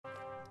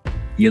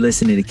You're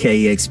listening to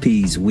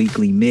KEXP's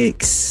Weekly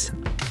Mix.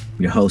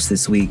 Your host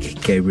this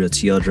week, Gabriel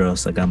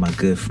Teodros. I got my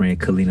good friend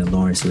Kalina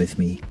Lawrence with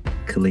me.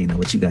 Kalina,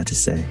 what you got to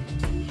say?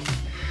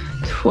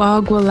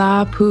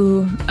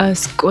 Twagwalapu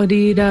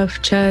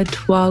askodidafcha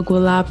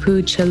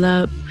twagwalapu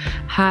chalap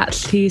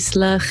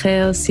hatlisla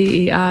khel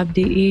si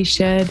abdi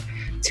ished.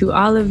 To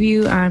all of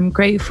you, I'm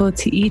grateful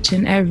to each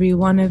and every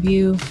one of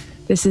you.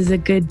 This is a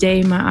good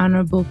day, my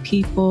honorable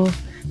people.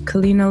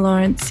 Kalina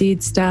Lawrence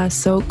Seedsta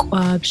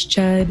Sokwab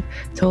Chud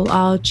Tol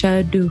Al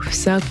Chud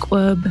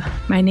Sukwab.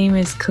 My name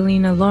is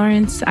Kalina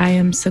Lawrence. I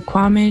am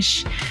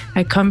Suquamish.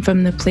 I come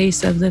from the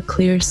place of the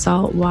clear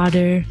salt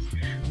water.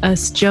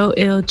 Us Jo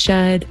Il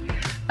Chud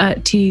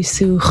Ati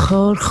Su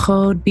Chod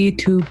Chod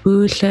Bitu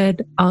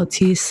Buchad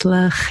Alti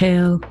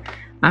Slachel.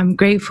 I'm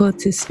grateful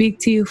to speak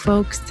to you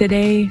folks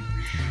today.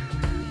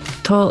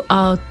 Tol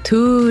Al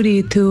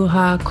Turi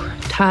Tuhak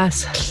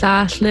Tas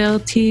Slathlil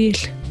Til.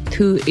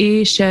 To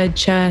Ishad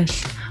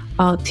Chash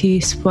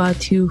Altis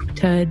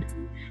Watuftad.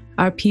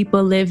 Our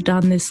people lived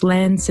on this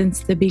land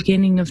since the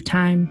beginning of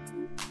time.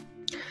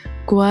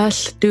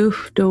 Gwas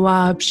Duf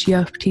Dawabsh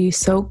Yapti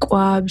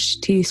Sokwabsh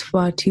Tis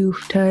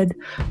Watuftad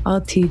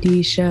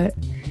Altidishat.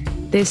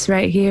 This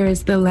right here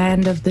is the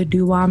land of the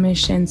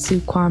Duwamish and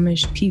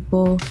Suquamish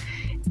people.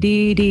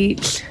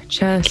 Didich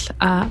Chas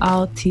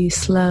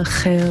Altis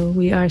Lachel.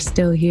 We are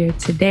still here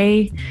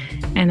today,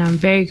 and I'm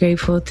very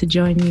grateful to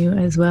join you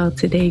as well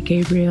today,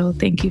 Gabriel.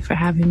 Thank you for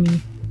having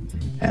me.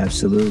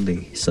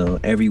 Absolutely.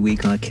 So every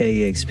week on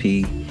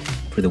KEXP,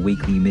 for the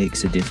weekly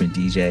mix, a different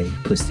DJ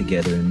puts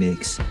together a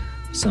mix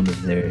some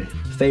of their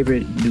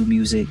favorite new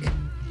music.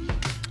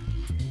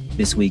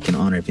 This week, in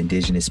honor of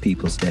Indigenous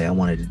Peoples Day, I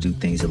wanted to do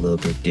things a little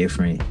bit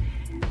different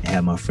and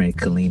have my friend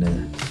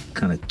Kalina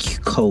kind of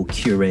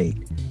co-curate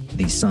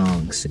these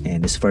songs.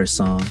 And this first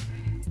song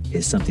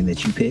is something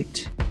that you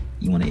picked.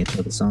 You want to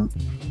intro the song?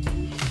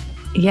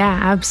 Yeah,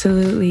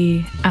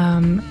 absolutely.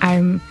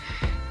 I'm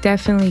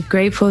definitely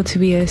grateful to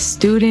be a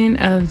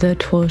student of the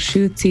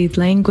Twolshutsid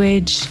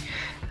language.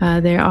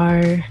 There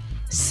are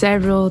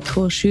several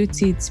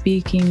Twolshutsid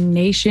speaking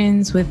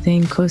nations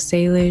within Coast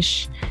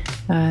Salish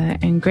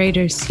and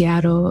Greater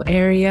Seattle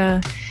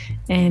area.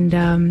 And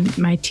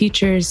my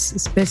teachers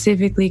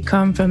specifically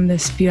come from the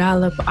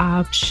Puyallup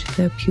Opsh,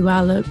 the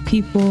Puyallup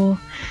people,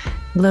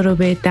 a little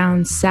bit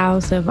down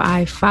south of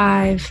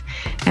I-5.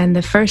 And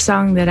the first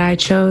song that I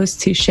chose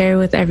to share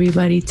with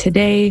everybody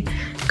today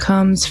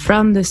comes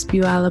from the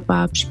Puyallup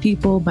Opsh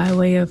people by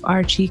way of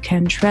Archie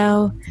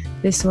Cantrell.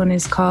 This one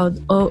is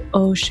called O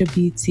O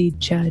Shabitsi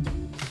Chud.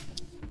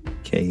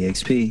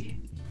 KEXP.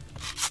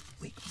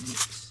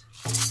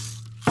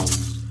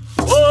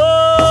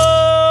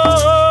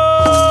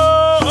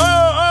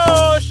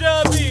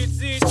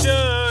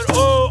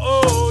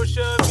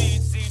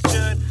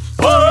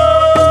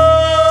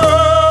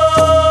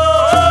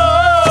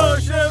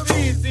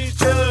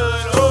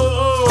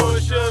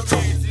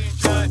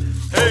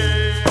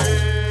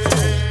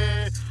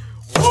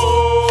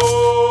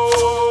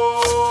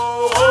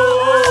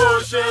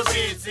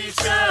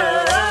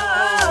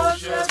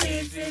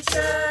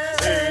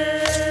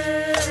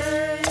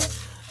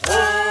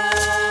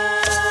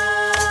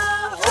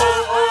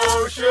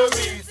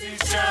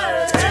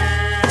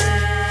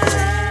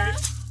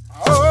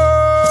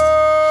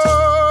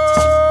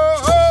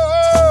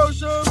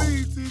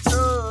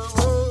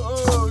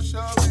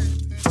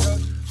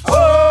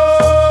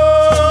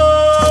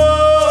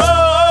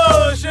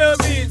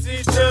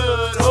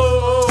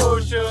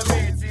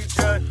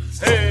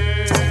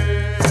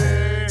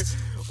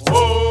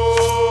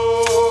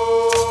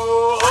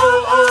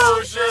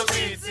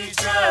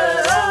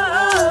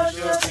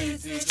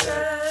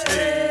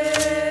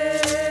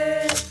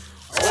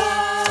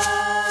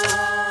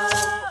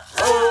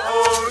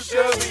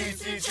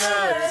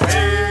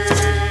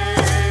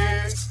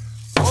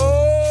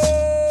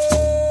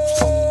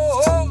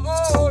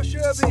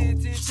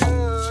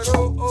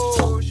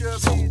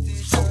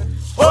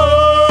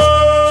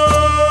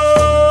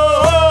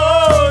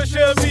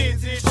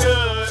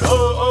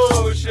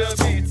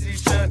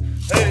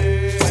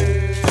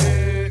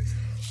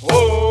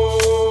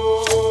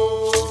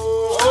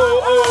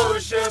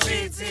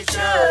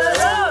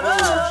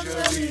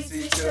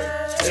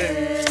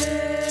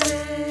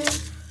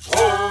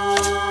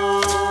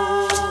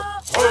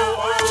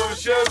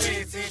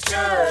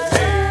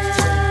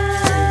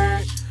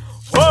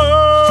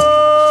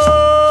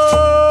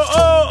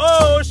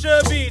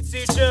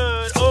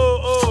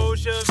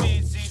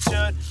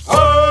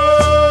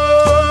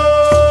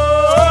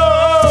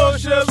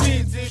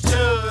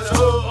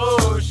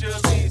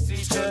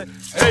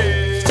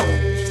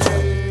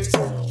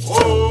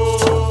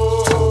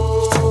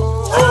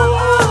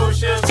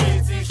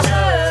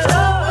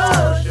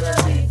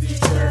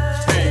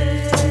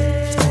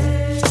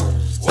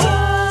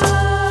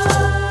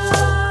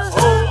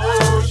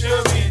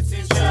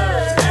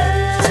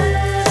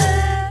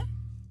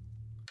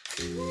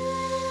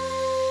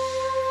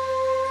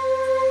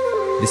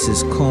 This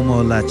is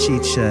Como La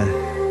Chicha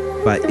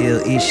by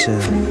Il Isha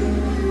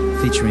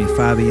featuring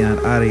Fabian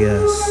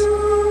Arias.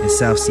 In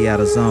South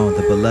Seattle's own,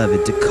 the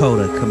beloved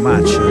Dakota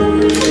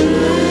Camacho.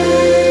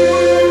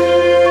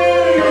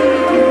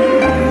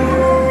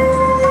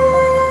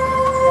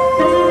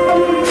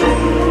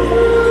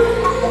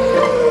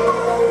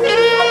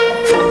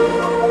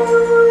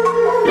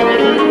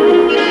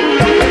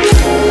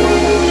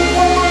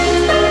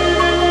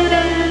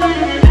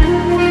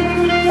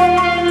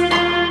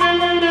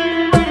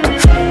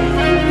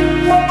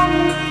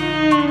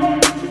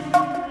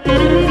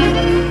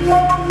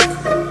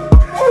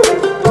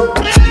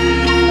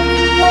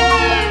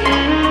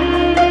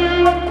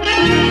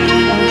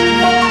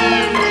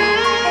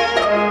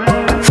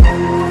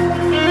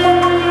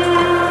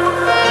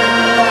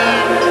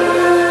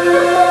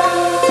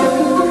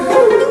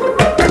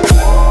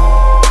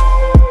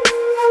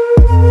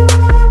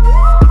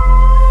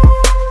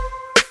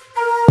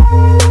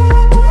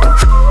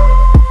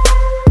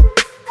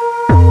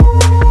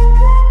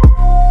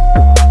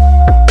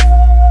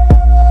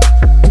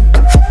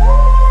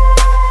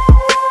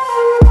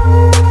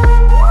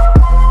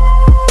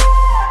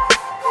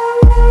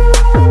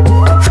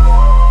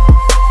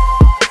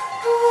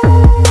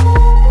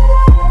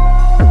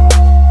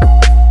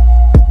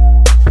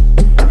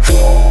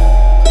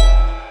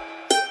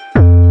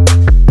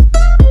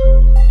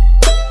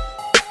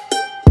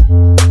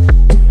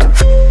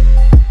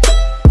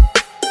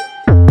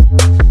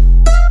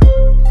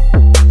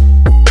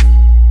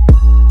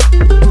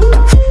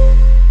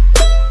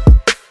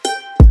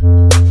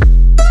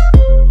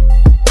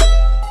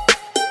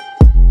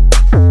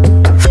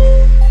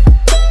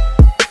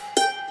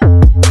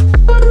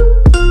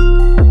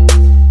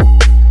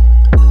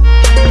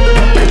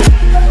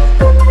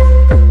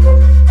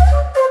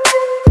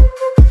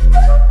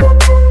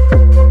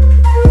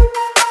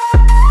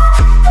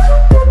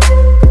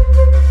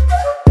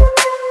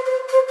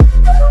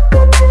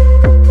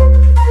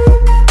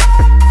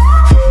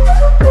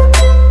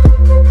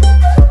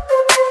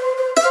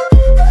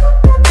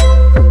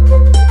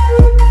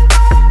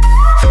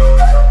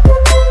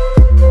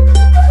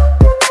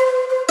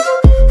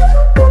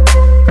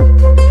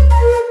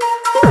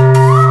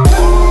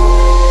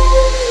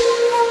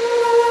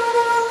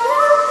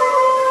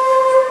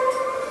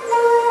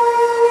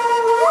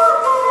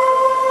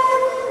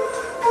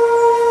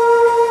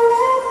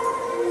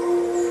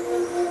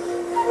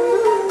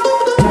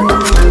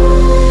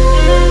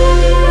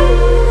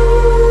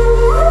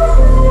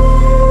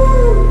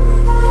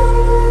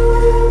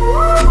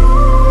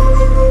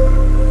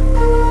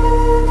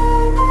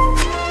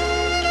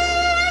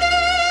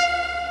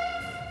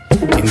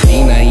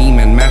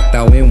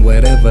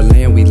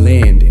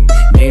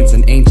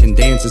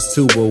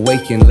 To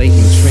awaken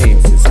latent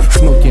trances,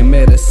 smoking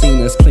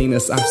medicinas, clean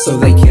us up so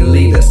they can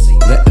lead us.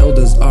 The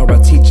elders are our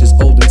teachers,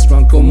 old and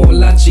strong como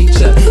la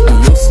chicha.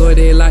 Y yo soy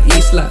de las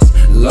islas,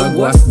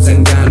 Laguas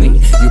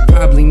Tangani. You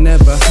probably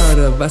never heard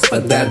of us,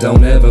 but that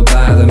don't ever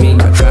bother me.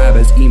 My tribe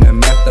is Ima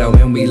Mata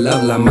and we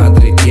love la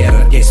madre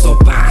tierra. Que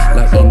sopa,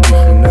 la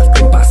indígenas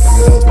que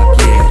pasan la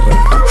guerra.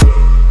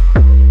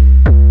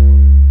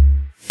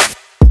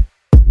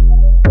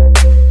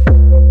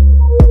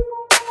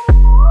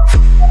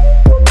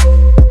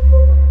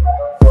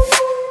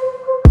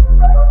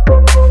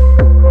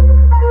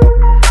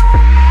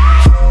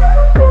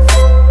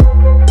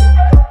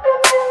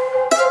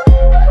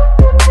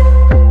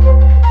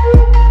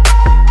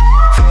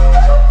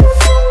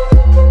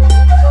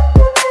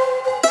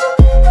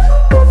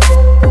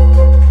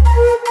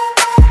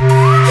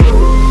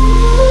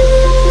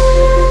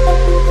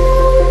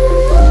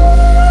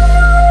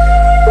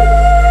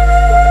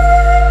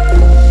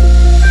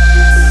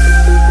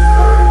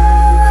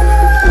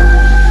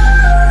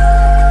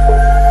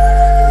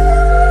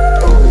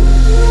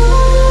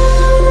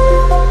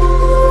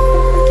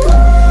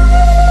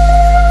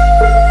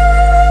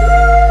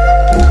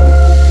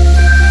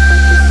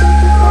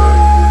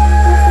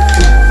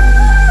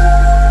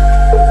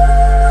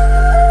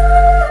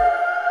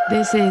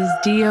 This is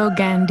Dio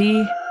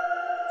Gandhi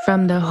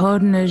from the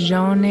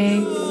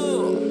Haudenosaunee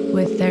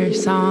with their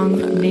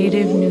song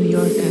Native New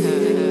Yorker.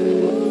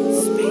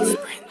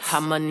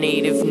 I'm a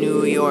native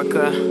New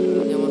Yorker,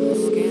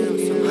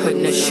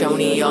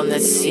 Haudenosaunee on the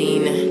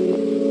scene.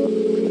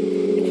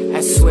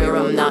 I swear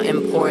I'm not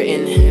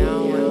important,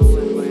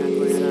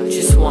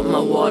 just want my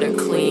water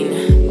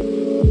clean.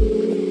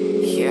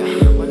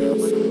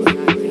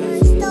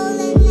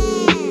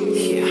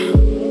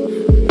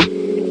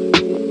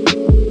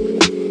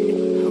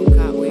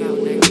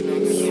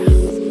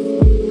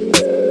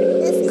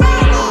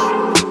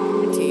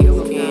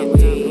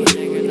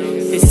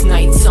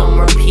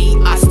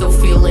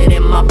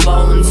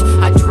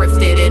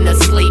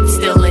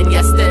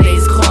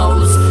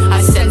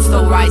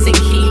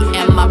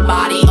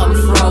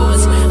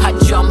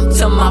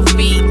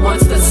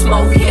 Once the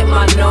smoke hit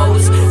my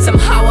nose,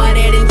 somehow I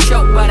didn't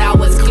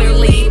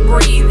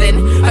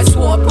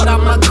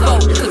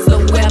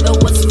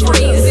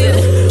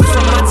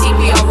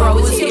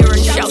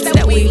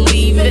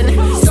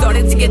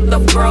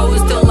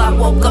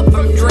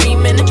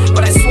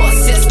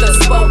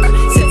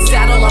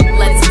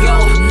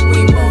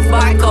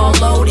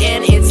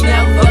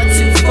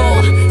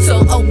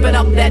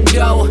up that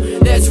dough.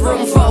 There's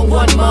room for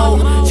one more.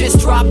 Just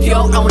drop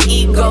your own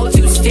ego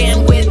to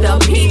stand with the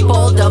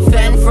people,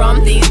 defend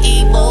from these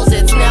evils.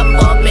 It's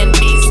never been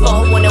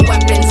peaceful when the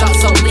weapons are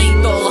so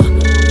lethal.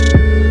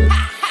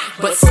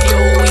 But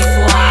still we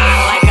fly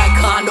like a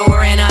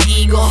condor and an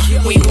eagle.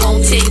 We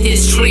won't take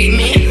this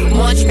treatment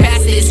much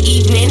past this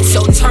evening.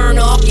 So turn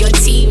off your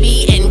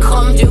TV and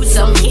come do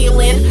some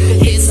healing.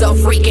 It's a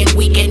freaking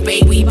weekend,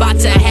 babe. We bout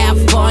to have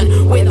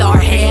fun with our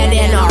head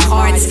and our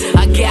hearts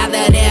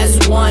gathered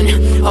as one.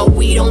 Oh,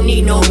 we don't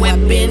need no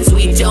weapons.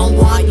 We don't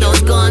want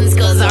those guns,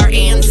 cause our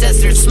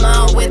ancestors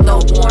smile with the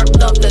warmth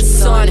of the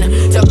sun.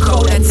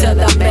 Dakota to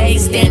the bay,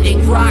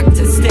 standing rock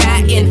to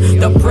Staten,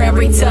 the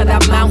prairie to the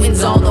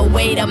mountains, all the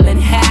way to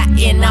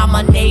Manhattan. I'm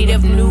a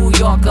native New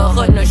Yorker,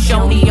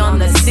 Haudenosaunee on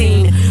the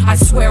scene. I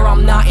swear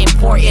I'm not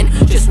important,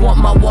 just want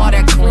my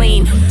water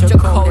clean.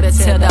 Dakota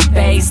to the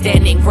bay,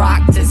 standing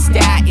rock to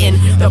Staten,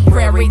 the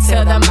prairie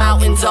to the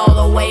mountains,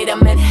 all the way to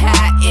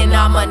Manhattan.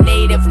 I'm a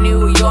native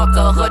New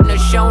Yorker,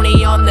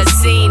 Haudenosaunee on the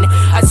scene.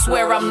 I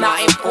swear I'm not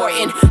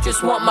important,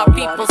 just want my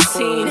people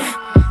seen.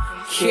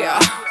 Yeah.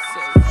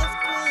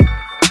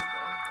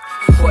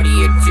 What do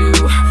you do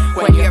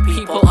when your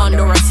people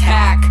under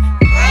attack?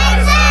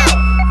 Rise up,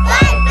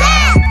 fight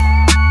back!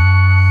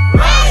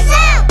 Rise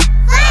up,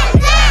 fight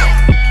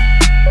back!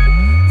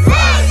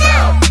 Rise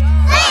up,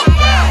 fight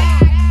back!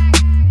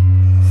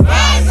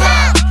 Rise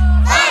up,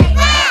 fight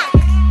back!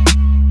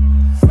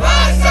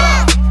 Rise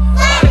up,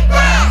 fight back!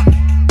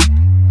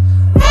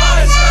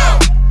 Rise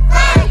up,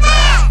 fight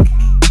back!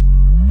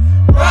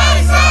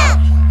 Rise up,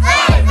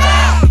 fight back!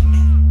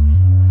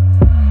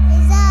 Rise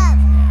up,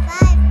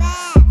 fight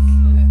back!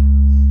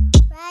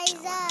 Rise up, fight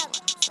back!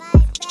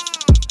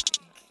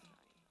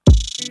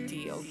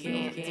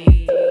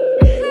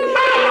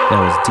 That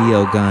was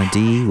Dio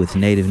Gandhi with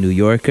Native New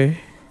Yorker.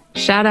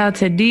 Shout out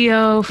to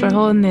Dio for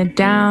holding it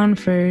down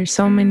for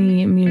so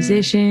many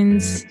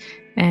musicians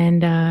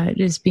and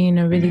just being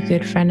a really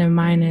good friend of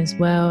mine as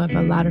well. I have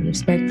a lot of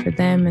respect for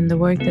them and the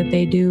work that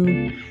they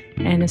do,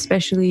 and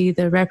especially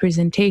the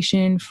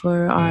representation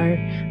for our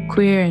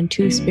queer and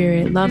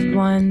two-spirit loved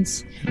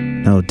ones.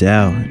 No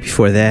doubt.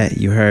 Before that,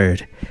 you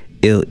heard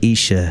Il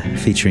Isha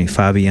featuring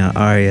Fabian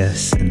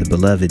Arias and the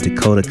beloved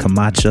Dakota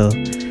Camacho.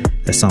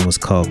 That song was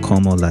called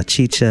Como La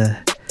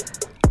Chicha.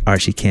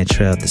 Archie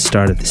Cantrell at the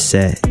start of the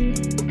set.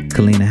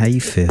 Kalina, how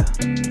you feel?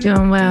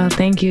 Doing well.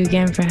 Thank you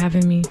again for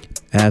having me.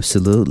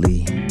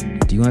 Absolutely.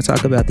 Do you want to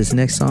talk about this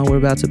next song we're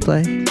about to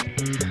play?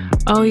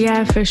 Oh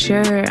yeah, for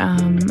sure.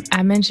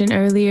 I mentioned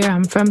earlier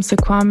I'm from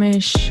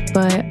Suquamish,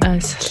 but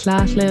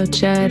Slatlil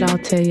Ched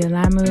Alta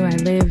Yalamu. I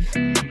live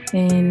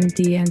in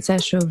the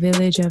ancestral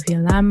village of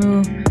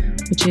Yalamu,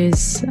 which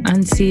is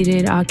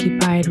unceded,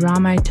 occupied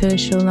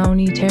Ramaitush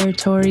Ohlone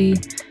territory.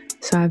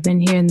 So I've been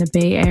here in the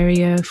Bay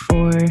Area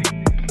for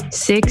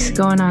 6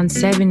 going on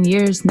 7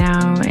 years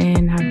now,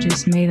 and I've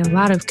just made a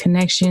lot of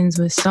connections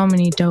with so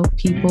many dope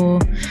people,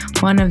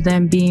 one of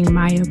them being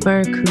Maya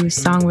Burke, whose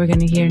song we're going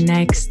to hear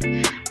next.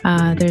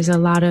 There's a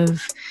lot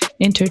of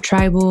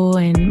intertribal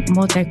and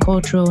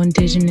multicultural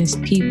indigenous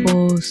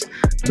peoples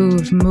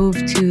who've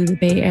moved to the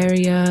Bay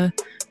Area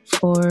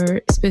for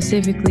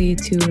specifically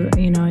to,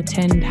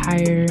 attend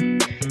higher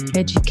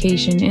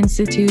education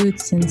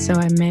institutes. And so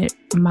I met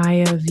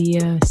Maya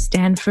via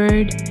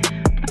Stanford,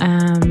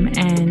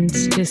 and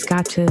just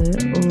got to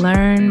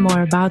learn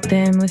more about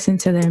them, listen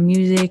to their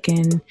music,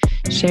 and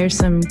share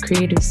some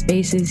creative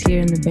spaces here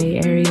in the Bay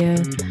Area.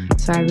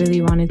 So I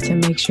really wanted to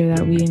make sure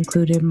that we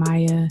included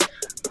Maya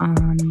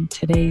on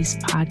today's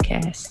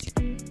podcast.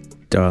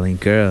 Darling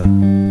Girl,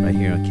 right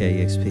here on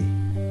KEXP.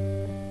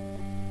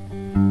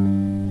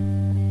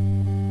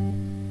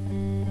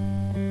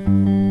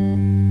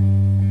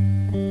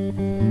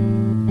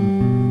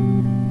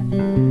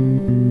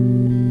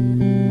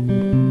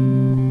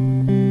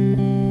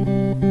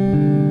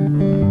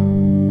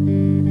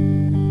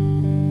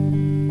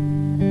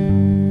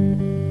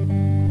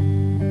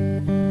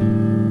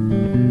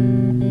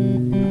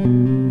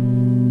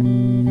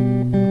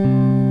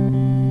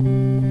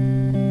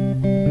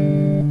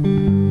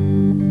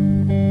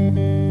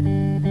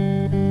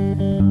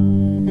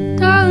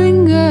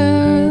 Darling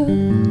girl,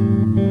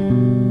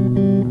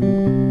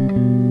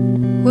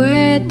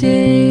 where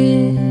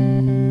did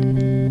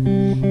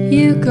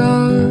you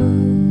go?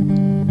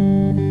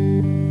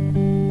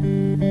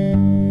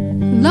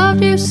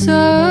 Loved you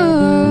so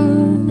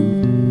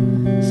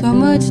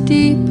much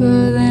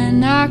deeper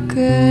than I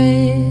could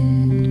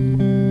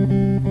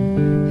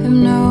have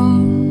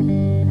known.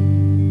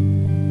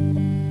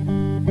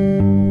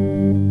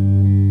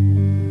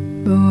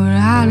 But we're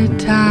out of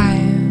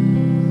time.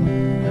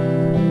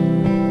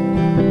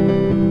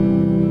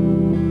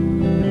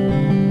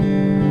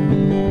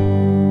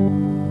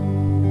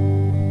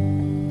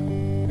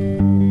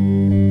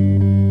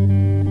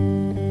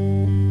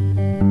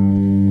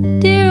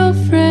 Dear old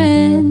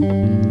friend,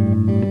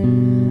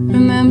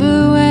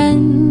 remember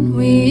when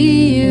we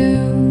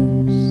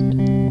used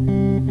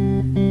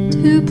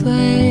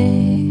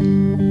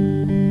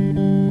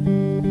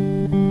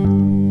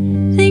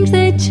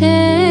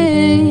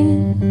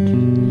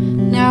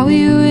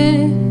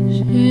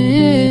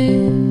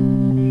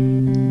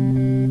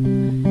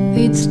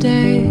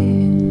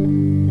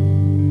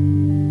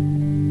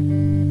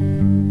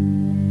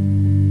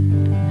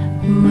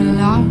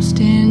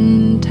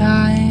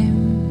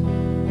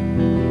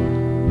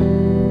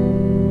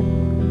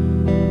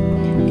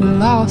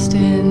lost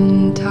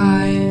in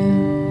time.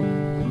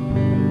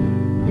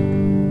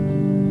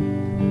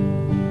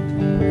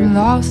 We're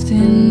lost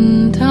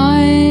in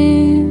time.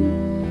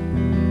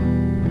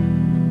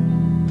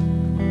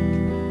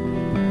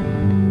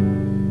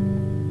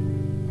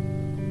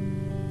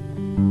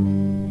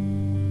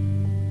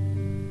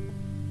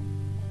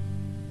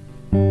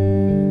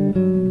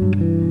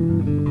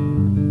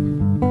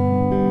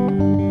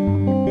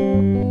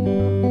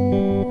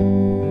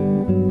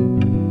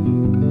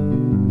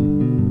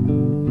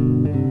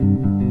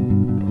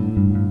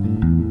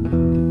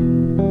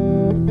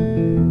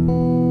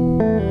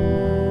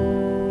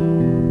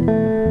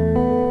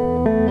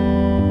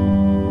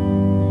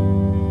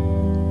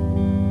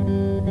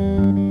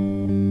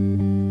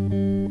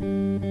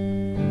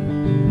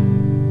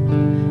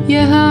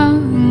 You're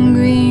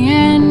hungry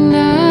and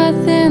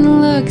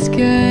nothing looks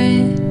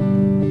good,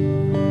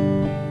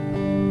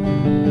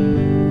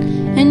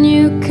 and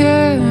you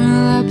curl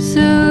up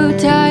so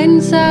tight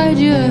inside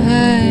your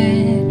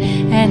hood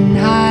and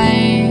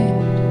hide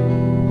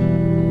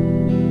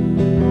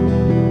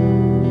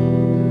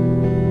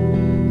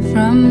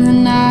from the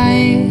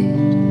night.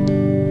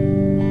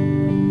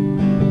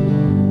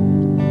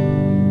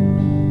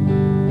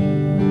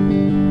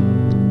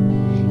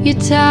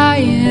 You're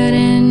tired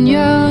and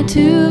you're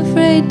too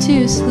afraid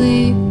to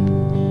sleep,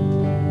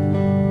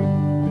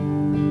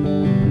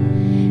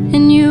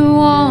 and you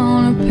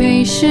want a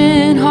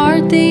patient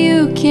heart that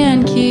you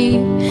can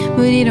keep,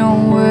 but it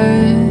don't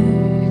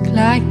work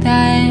like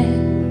that.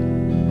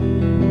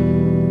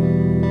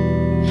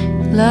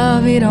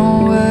 Love, it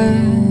don't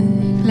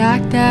work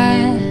like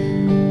that.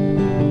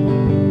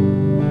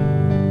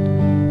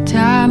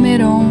 Time, it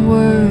don't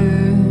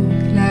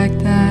work like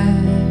that.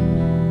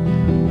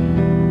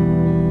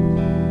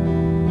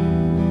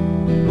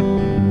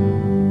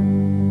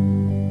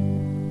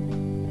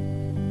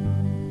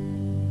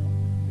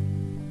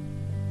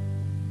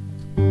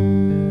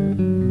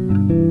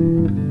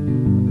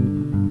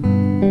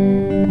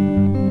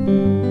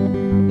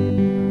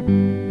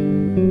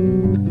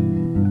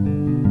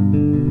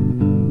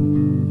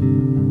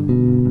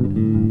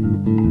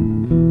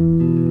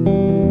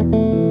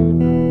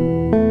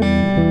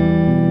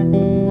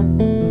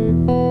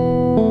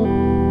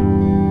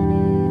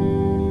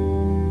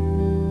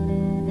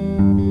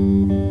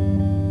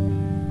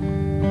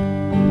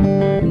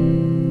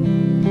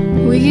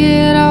 We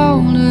get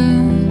older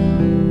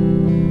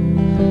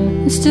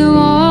and still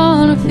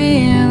wanna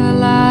feel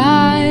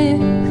alive.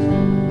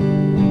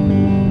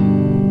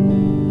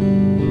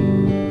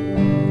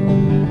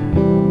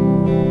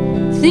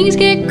 Things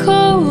get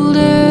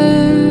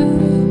colder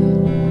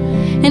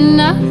and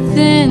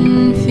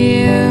nothing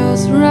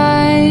feels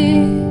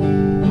right.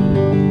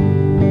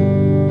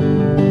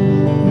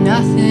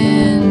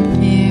 Nothing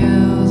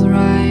feels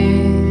right.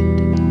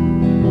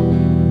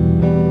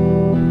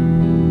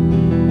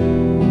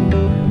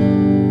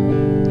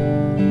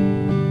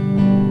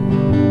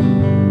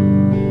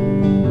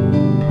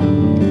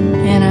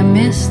 And I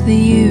miss the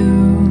you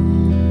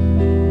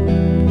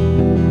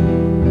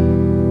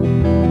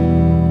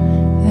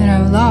that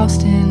I've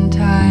lost in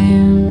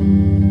time.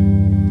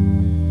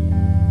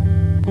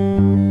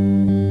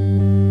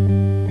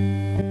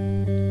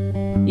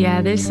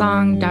 Yeah, this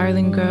song,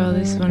 Darling Girl,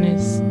 this one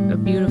is a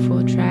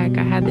beautiful track.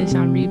 I had this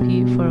on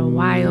repeat for a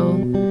while.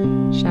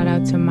 Shout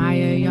out to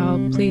Maya. Y'all,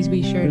 please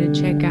be sure to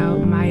check out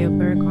Maya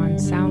Burke on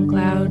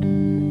SoundCloud.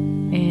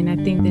 And I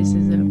think this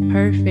is a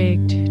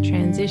perfect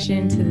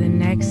transition to the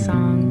next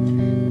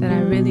song that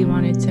I really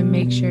wanted to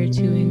make sure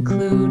to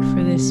include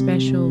for this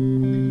special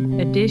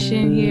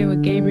edition here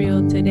with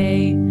Gabriel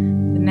today.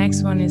 The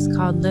next one is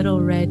called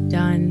Little Red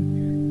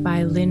Dun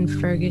by Lynn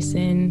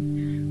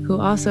Ferguson, who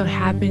also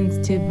happens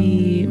to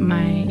be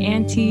my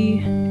auntie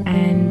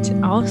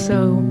and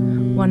also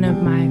one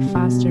of my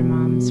foster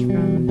moms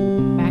from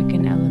back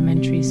in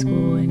elementary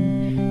school.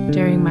 And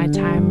during my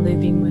time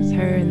living with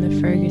her and the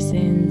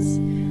Fergusons,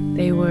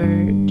 they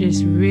were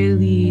just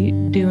really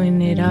doing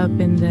it up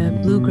in the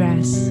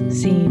bluegrass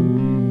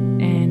scene.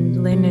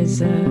 And Lynn is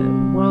a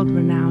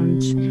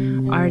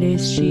world-renowned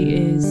artist. She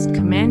is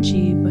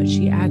Comanche, but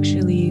she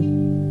actually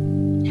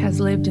has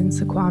lived in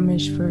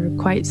Suquamish for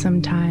quite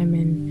some time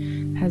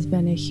and has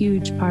been a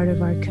huge part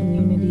of our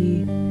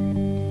community.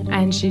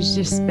 And she's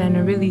just been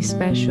a really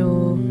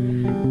special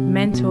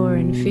mentor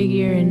and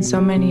figure in so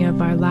many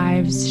of our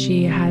lives.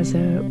 She has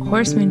a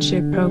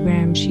horsemanship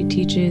program. She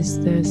teaches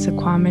the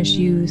Suquamish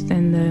youth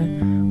and the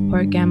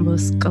Port Gamble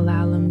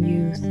Skalalam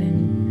youth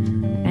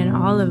and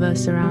all of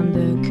us around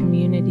the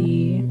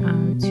community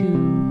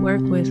to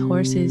work with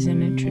horses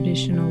in a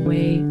traditional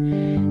way.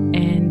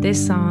 And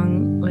this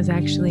song was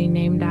actually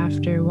named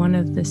after one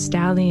of the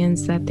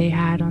stallions that they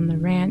had on the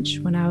ranch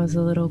when I was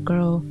a little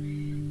girl,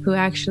 who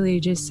actually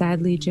just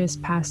sadly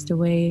just passed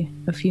away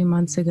a few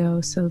months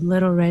ago. So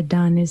Little Red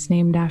Dun is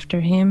named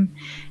after him.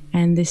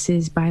 And this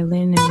is by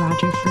Lynn and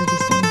Roger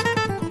Ferguson.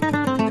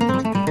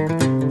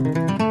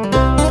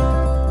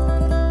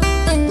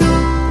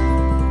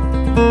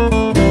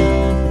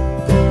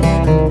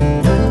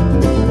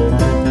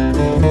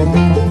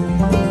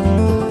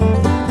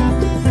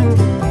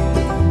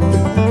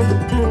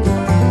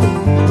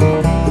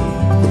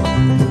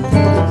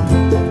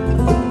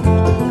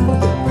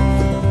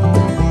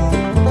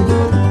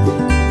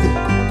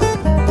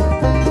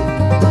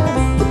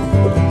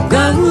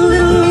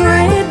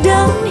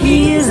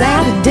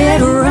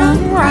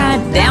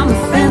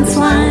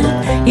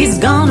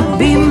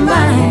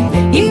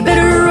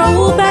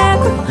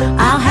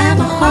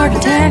 heart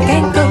attack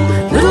and go.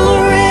 Little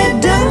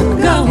red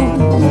done go.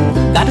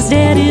 Got his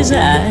daddy's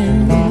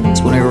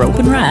eyes when we're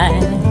open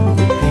right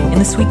in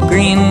the sweet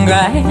green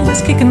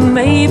grass, kicking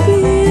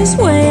babies.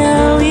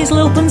 Well, he's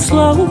loping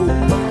slow.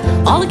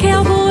 All the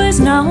cowboys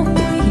know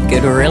he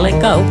could really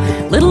go.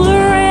 Little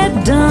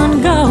red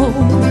done go.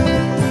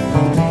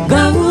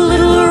 Go,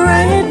 little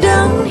red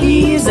done.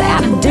 He's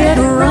at a dead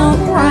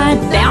run right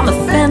down the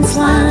fence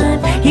line.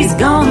 He's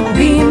gonna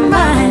be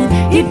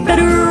mine. He'd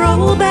better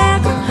roll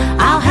back.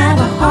 I'll have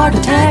a heart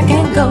attack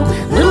and go.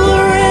 Little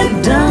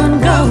red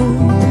done go.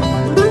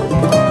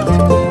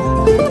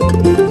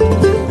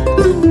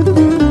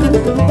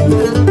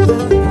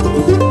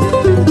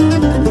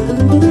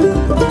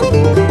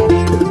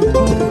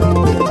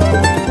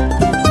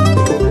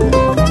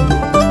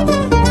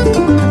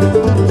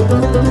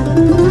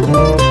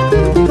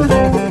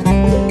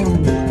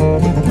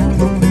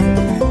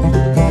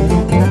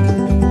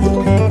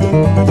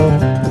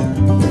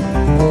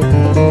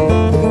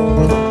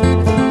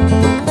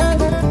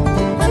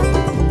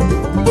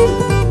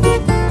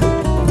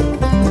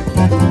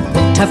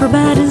 Tougher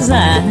by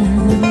design,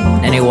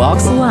 and he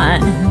walks the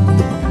line.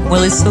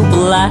 Well, he's so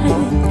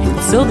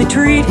polite, so they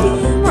treat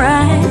him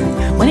right.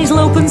 When he's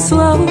loping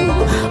slow,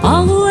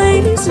 all the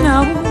ladies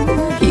know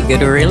he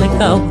could really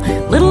go.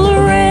 Little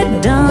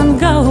red done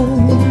go.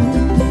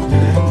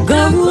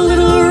 Go,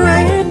 little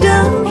red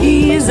done.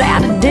 He's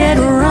at a dead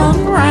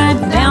run right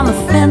down the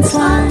fence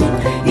line.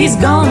 He's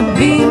gonna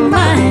be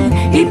mine.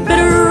 He'd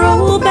better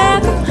roll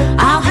back.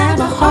 I'll have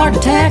a heart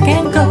attack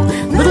and go.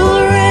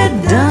 Little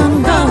red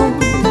done go.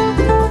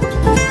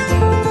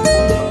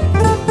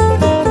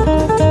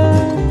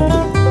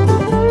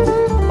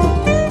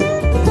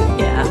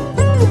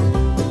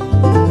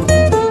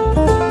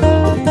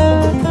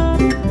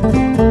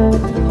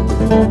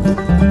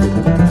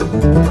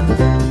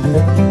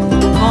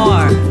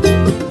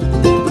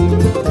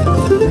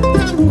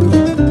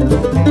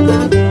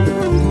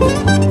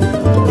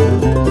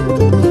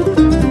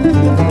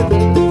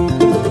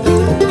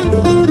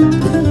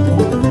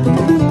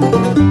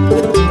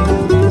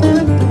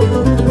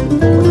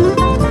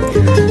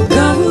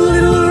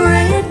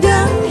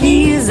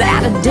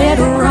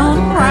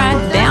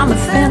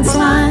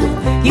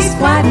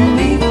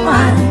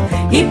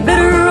 He'd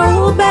better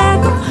roll back.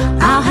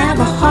 I'll have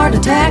a heart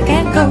attack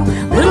and go.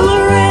 Little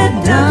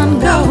red done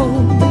go.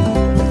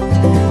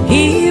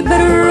 He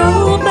better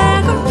roll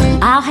back.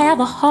 I'll have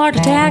a heart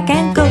attack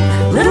and go.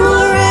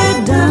 Little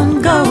red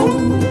done go.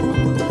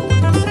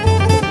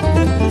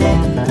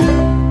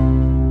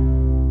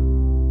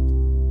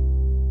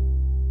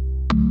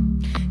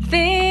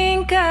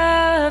 Think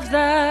of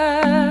the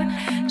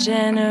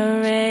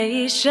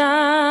generations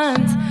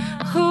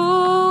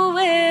who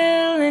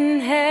will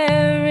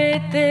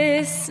inherit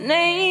this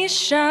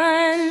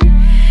nation.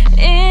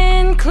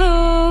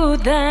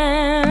 Include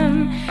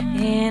them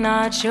in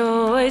our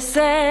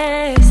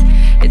choices.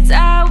 It's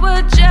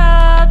our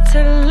job to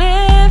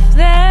lift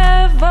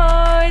their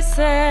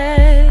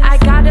voices. I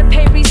gotta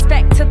pay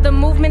respect to the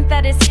movement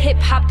that is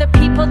hip-hop, the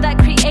people that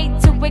create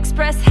to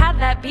express how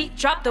that beat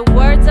drop. The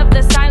words of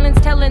the silence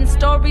telling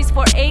stories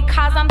for a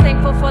cause. I'm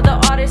thankful for the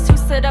artists who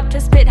stood up to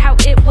spit how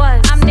it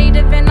was. I'm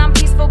native and I'm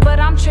peaceful, but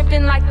I'm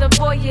tripping like the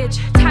voyage.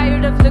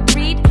 Tired of the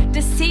greed,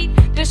 deceit,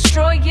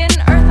 destroying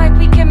earth like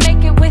we can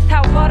make it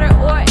without water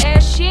or air.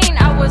 She ain't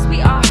ours,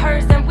 we are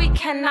hers, and we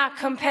cannot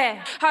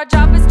compare. Our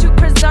job is to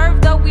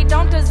preserve, though we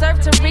don't deserve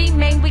to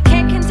remain. We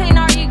can't contain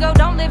our ego,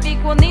 don't live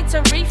equal, need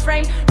to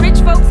reframe. Rich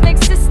folks make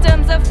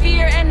systems of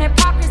fear and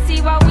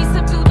hypocrisy while we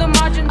subdue the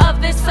margins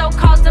of this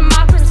so-called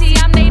democracy.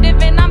 I'm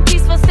native and I'm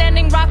peaceful,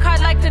 standing rock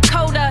hard like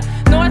Dakota.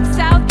 North,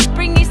 south,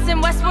 bring east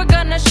and west, we're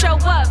gonna show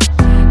up.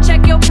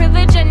 Check your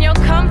privilege and your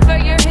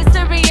comfort, your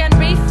history and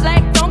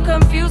reflect. Don't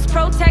confuse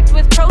protect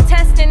with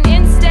protest, and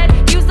instead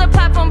use the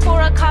platform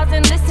for a cause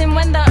and listen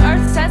when the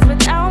earth says,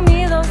 without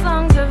me those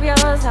lungs of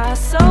yours are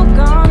so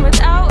gone.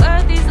 Without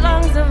earth these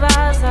lungs of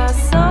ours are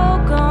so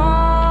gone.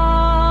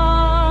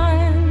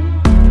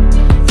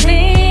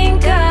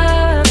 Think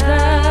of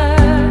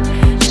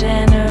the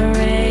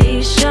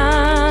generations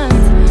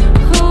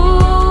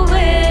who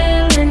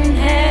will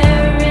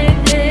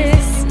inherit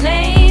this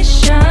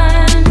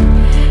nation.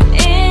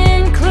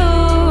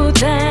 Include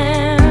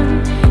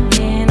them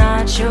in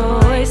our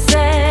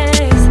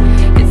choices.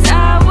 It's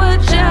our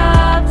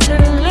job to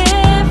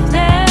lift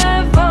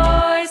their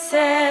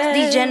voices.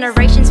 These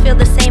generations feel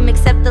the same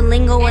except the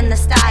lingo and the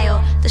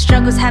style. The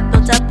struggles have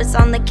built up, it's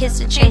on the kids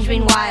to change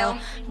meanwhile.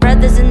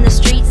 Brothers in the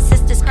streets,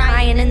 sisters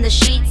crying in the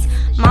sheets.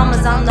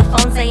 Mama's on the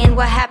phone saying,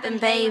 what happened,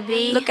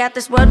 baby? Look at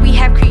this world we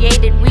have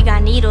created, we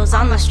got needles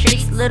on the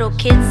streets. Little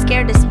kids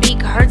scared to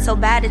speak, hurt so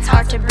bad it's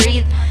hard to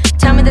breathe.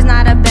 Tell me there's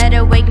not a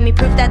better way, give me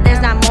proof that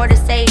there's not more to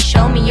say.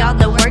 Show me all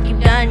the work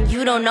you've done,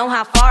 you don't know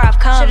how far I've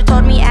come. Should've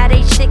told me at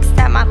age 6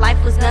 that my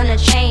life was gonna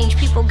change.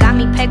 People got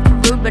me pegged for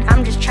rude, but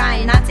I'm just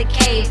trying not to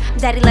cave.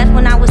 Daddy left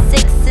when I was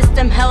 6,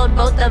 system held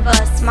both of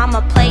us.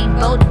 Mama played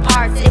both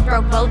parts, it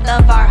broke both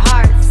of our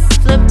hearts.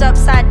 flipped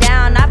upside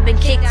down, I've been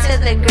kicked to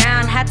the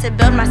ground. Had to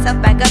build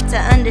myself back up to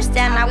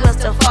understand I will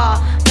still fall.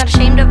 Not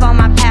ashamed of all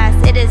my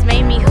past, it has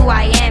made me who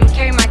I am.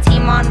 Carry my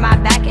team on my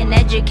back and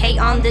educate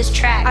on this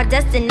track. Our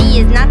destiny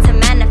is not to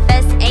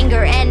manifest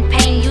anger and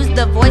pain. Use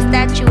the voice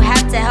that you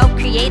have to help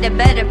create a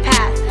better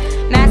path.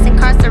 Mass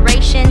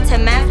incarceration to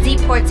mass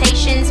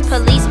deportations.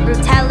 Police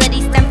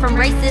brutality stem from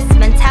racist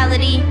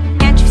mentality.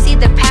 Can't you see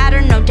the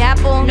pattern? No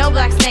dapple, no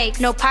black snakes,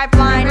 no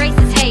pipeline,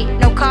 racist hate,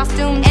 no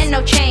costumes and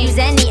no chains. Use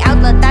any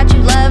outlet that you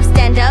love,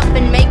 stand up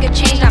and make a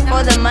change. Not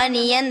for the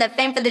money and the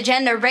fame, for the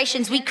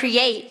generations we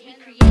create.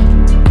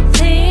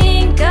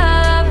 Think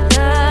of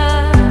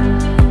the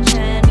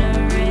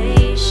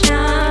generations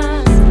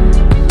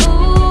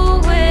who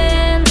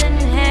will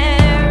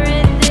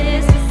inherit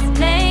this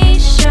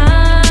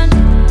nation.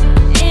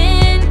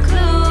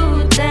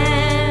 Include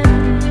them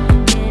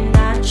in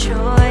our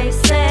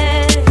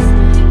choices.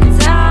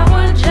 It's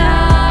our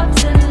job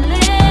to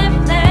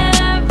lift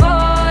their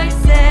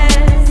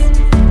voices.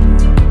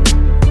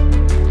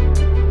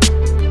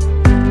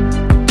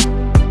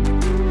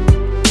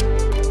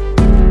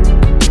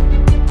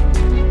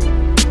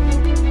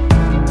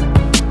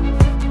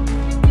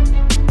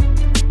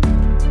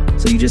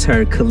 So you just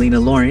heard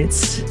Kalina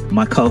Lawrence,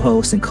 my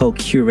co-host and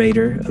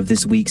co-curator of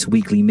this week's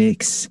Weekly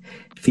Mix,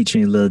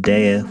 featuring Lil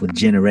Daya with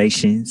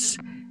Generations.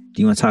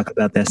 Do you want to talk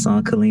about that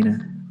song,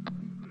 Kalina?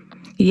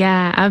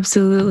 Yeah,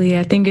 absolutely.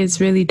 I think it's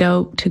really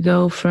dope to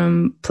go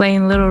from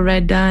playing Little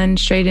Red Dun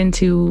straight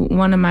into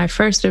one of my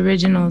first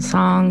original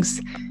songs.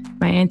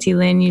 My Auntie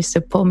Lynn used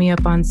to pull me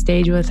up on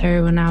stage with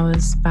her when I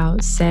was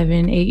about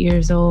 7, 8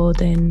 years old.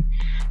 And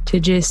to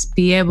just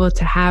be able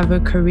to have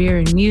a career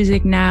in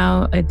music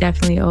now, I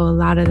definitely owe a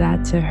lot of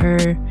that to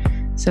her.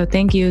 So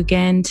thank you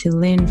again to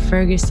Lynn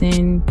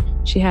Ferguson.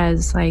 She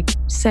has like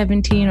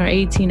 17 or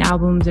 18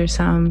 albums or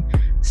something.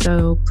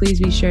 So please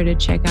be sure to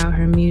check out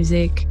her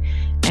music.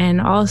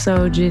 And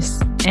also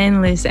just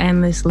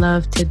endless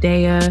love to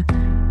Daya.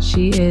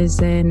 She is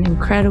an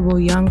incredible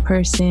young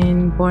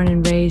person, born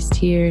and raised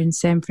here in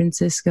San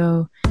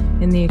Francisco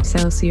in the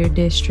Excelsior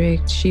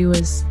district. She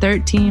was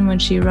 13 when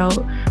she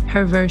wrote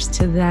her verse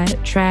to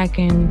that track,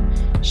 and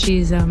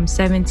she's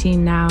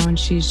 17 now, and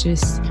she's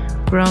just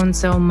grown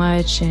so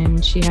much,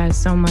 and she has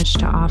so much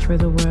to offer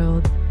the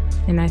world.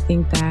 And I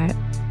think that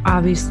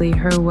obviously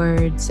her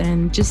words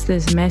and just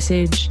this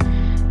message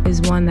is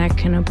one that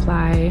can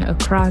apply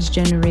across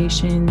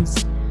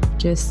generations,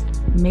 just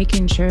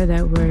making sure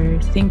that we're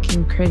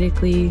thinking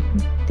critically,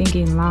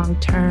 thinking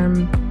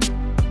long-term,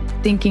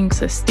 thinking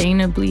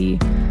sustainably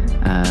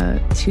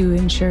to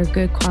ensure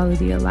good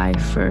quality of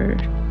life for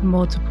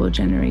multiple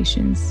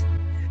generations.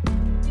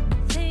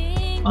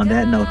 On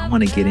that note, I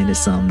want to get into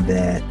something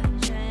that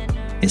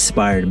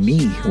inspired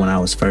me when I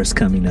was first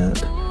coming up,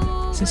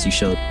 since you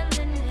showed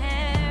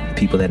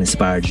people that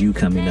inspired you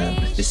coming up.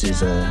 This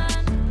is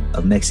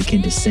of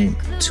Mexican descent,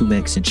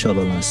 Tumex and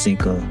Cholo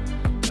Lancinco.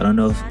 I don't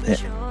know if,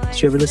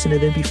 did you ever listen to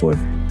them before,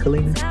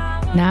 Kalina?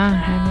 Nah, I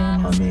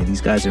haven't. Oh man,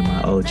 these guys are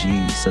my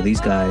OGs. So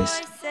these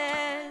guys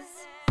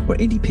were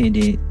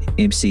independent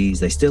MCs.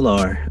 They still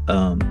are.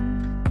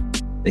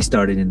 They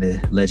started in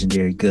the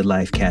legendary Good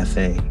Life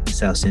Cafe,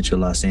 South Central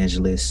Los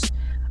Angeles,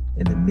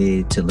 in the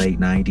mid to late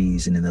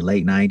 90s. And in the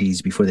late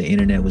 90s, before the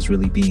internet was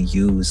really being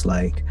used,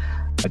 like,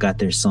 I got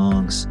their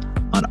songs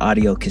on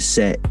audio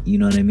cassette, you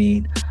know what I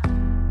mean?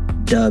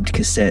 Dubbed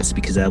cassettes,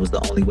 because that was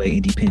the only way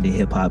independent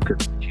hip-hop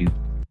could reach you.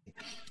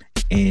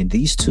 And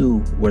these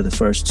two were the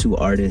first two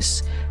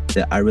artists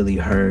that I really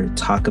heard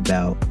talk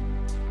about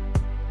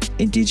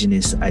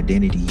indigenous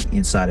identity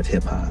inside of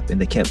hip-hop, and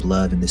they kept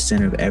love in the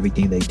center of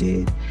everything they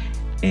did.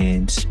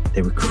 And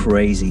they were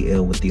crazy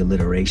ill with the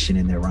alliteration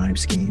in their rhyme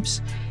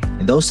schemes.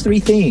 And those three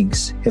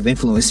things have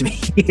influenced me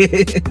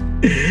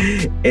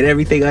in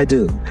everything I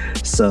do.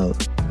 So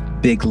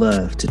big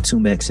love to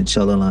Tumex and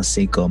Cholo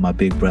Lancinco, my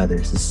big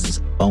brothers. This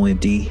is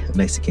OMD,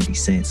 Mexican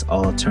Descents,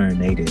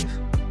 alternative,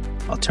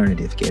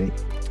 get it?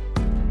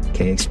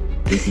 KX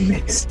Weekly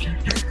Mix.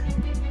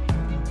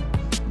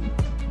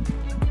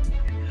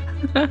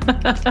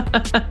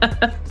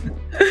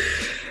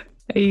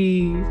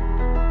 Hey.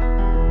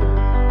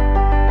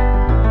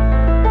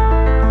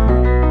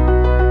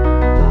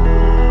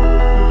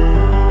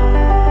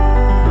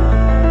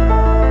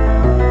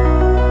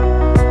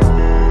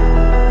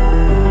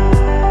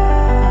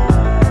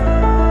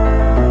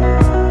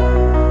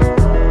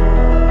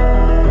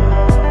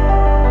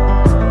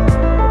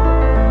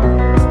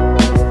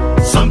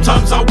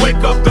 Sometimes I wake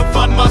up and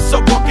find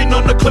myself walking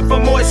on the cliff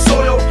of moist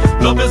soil.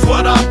 Love is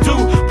what I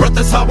do, breath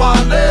is how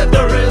I live.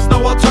 There is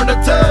no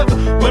alternative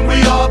when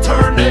we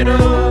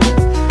alternative.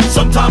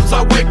 Sometimes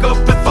I wake up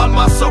and find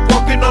myself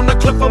walking on the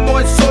cliff of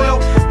moist soil.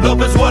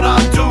 Love is what I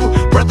do,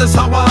 breath is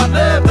how I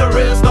live. There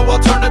is no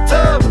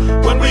alternative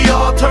when we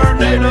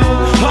alternative.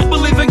 I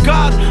believe in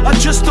God, I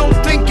just don't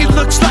think He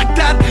looks like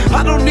that.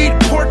 I don't need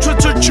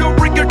portraits or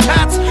jewelry or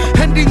tats.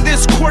 Ending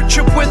this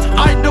courtship with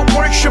idol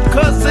worship,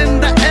 cause in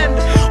the end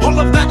all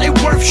of that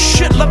ain't worth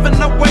shit. Loving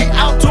our way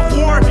out of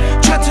war,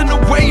 chanting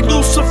away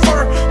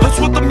Lucifer. That's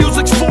what the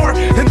music's for.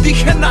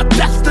 Indigenous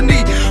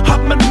destiny. I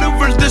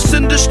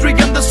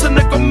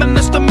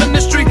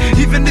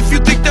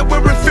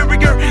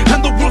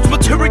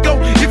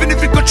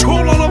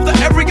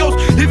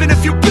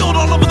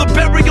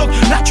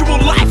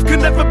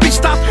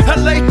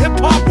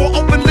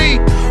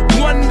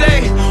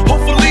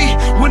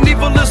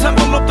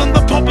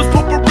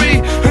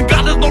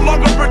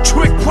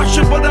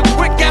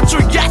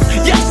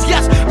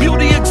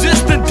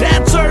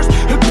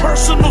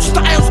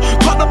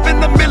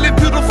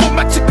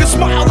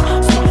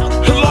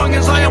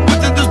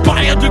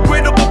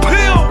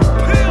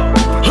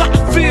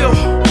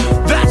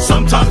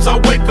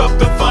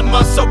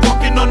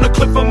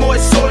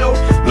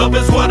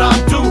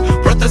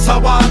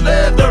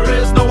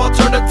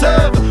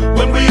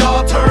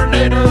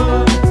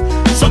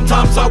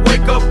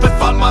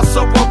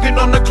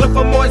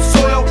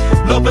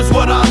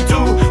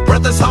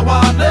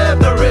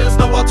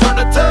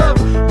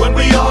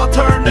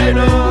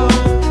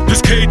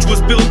cage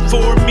was built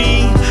for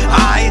me.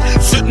 I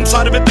sit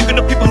inside of it thinking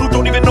of people who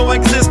don't even know I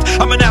exist.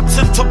 I'm an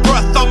absence of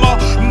breath, I'm a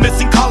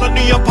missing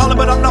colony of pollen,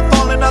 but I'm not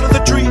falling out of the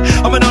tree.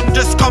 I'm an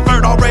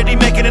undiscovered, already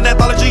making an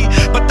anthology,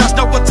 but that's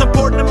not what's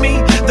important to me.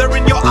 There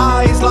in your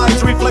eyes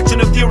lies a reflection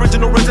of the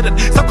original resident.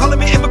 Stop calling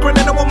me immigrant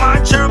and I won't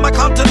mind sharing my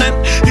continent.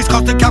 These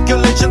constant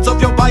calculations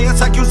of your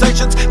bias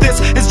accusations.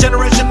 This is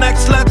Generation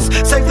X, let's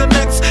save the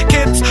next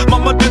kids.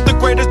 Mama did the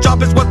greatest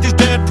job is what these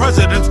dead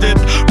presidents did.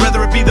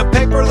 Whether it be the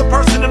paper, the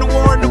person in a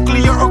war,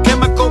 nuclear or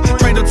chemical.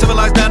 Trained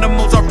uncivilized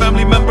animals are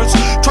family members,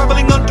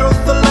 traveling under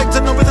the legs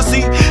and over the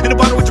sea in a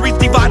bottle which reached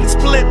divide and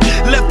split,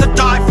 left to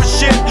die for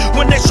shit.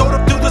 When they showed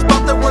up to the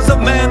spot, there was a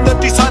man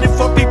that decided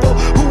for people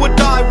who would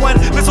die when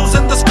missiles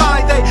in the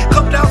sky, they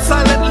come down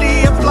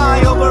silently and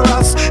fly over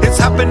us. It's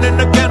happening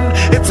again,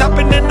 it's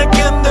happening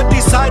again. They're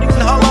deciding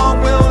how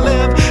long we'll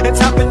live. It's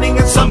happening,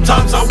 and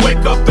sometimes I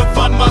wake up and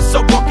find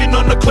myself walking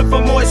on the cliff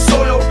of moist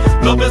soil.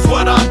 Love is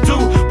what I do,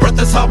 breath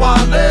is how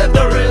I live.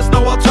 There is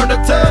no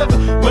alternative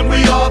when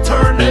we all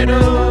turn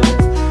native.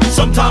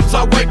 Sometimes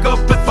I wake up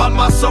and find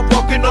myself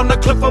walking on the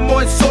cliff of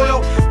moist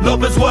soil.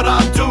 Love is what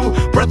I do,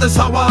 breath is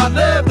how I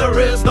live. There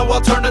is no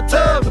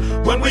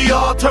alternative when we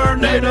all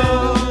turn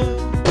native.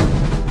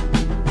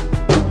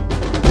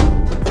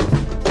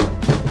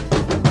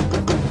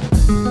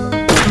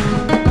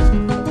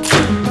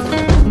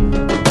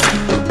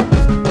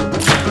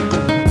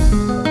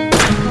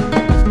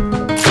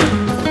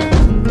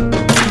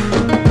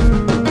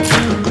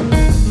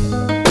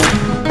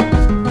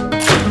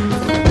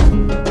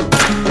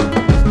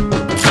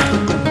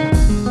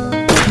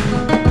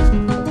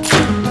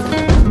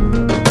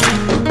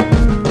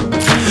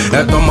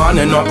 Estos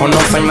manes no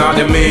conocen nada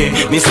de mí,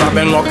 ni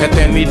saben lo que he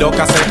tenido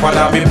que hacer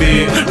para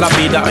vivir. La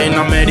vida en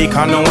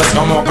América no es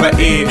como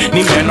creí,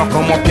 ni menos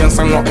como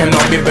piensan los que no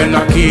viven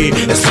aquí.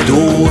 Es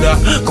dura,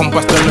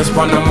 compuesto no es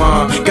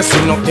Panamá, que si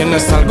no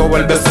tienes algo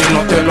el vecino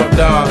te lo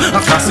da.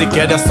 Acá si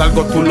quieres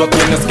algo tú lo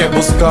tienes que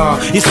buscar,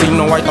 y si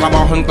no hay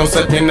trabajo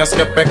entonces tienes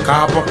que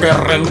pecar, porque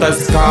renta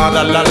es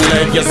cara, la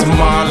ley es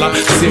mala.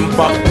 Sin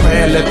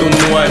papeles tú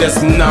no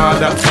eres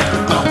nada,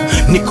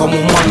 ni como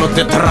humano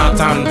te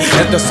tratan.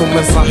 Este es un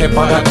mensaje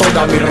para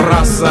toda mi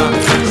raza.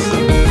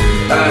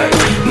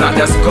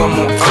 Nada es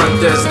como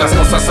antes, las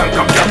cosas han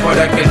cambiado,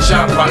 pero hay que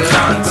echar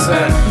balance.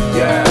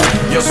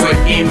 Yo soy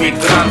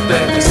inmigrante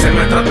y se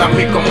me trata a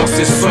mí como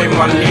si soy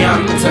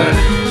maleante.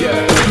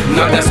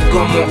 Nada es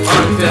como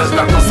antes,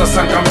 las cosas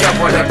han cambiado,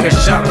 pero hay que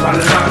echar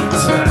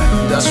balance.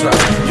 That's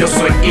right. Yo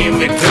soy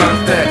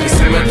inmigrante y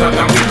se me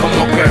trata a mí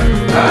como que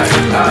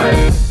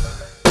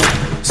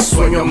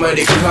sueño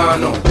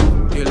americano.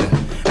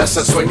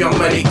 Ese sueño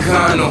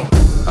americano,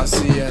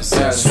 así es,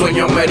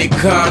 sueño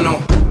americano,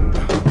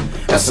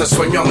 ese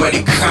sueño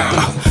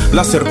americano.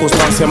 Las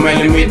circunstancias me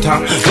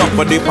limitan, no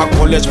puedo ir pa'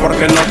 college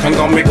porque no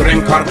tengo mi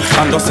green card.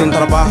 Ando sin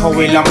trabajo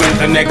y la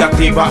mente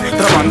negativa,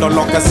 trabajando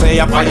lo que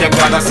sea para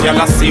llegar hacia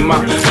la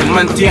cima. ¿Tú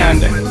me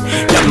entiendes?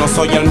 Ya no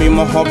soy el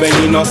mismo joven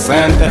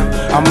inocente.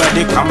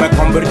 América me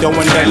convirtió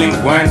en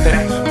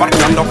delincuente,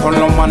 parqueando con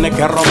los manes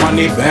que roban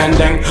y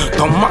venden,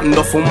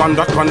 tomando,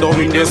 fumando, actuando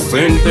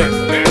indecente.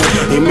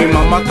 Y mi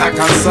mamá está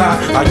cansada,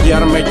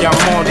 ayer me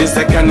llamó,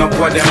 dice que no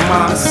puede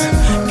más,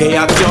 que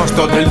a Dios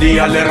todo el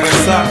día le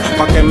reza,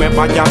 pa' que me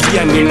vaya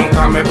bien y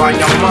nunca me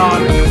vaya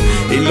mal.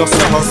 Y los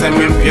ojos se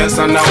me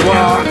empiezan a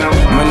aguar,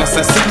 me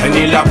necesitan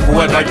y la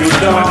puedo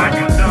ayudar.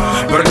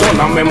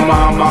 Perdóname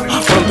mamá,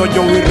 pronto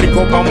yo y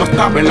rico vamos a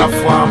estar en la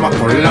fama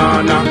por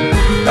lana.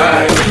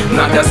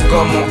 Nada es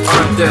como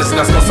antes,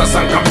 las cosas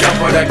han cambiado,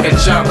 pero hay que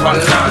echar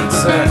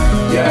balance.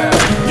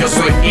 Yo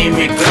soy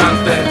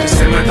inmigrante y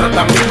se me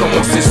trata a mí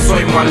como si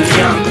soy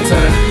maleante.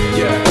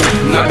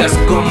 Nada es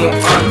como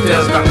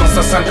antes, las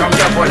cosas han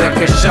cambiado, pero hay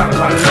que echar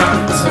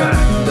balance.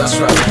 That's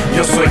right.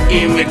 Yo soy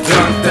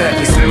inmigrante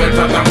y se me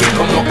trata a mí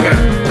como que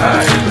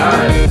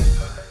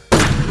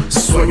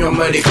sueño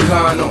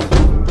americano.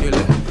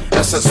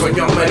 Ese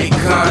sueño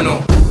americano,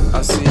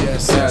 así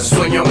es,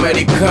 sueño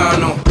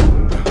americano,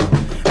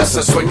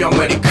 ese sueño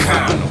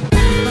americano.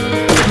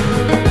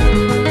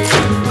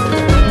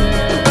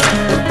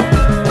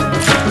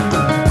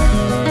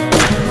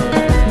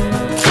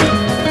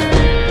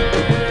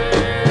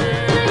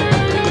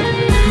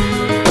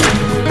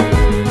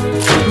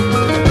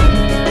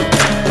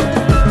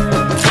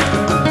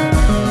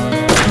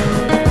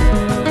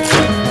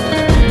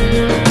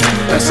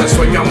 Ese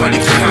sueño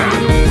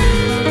americano.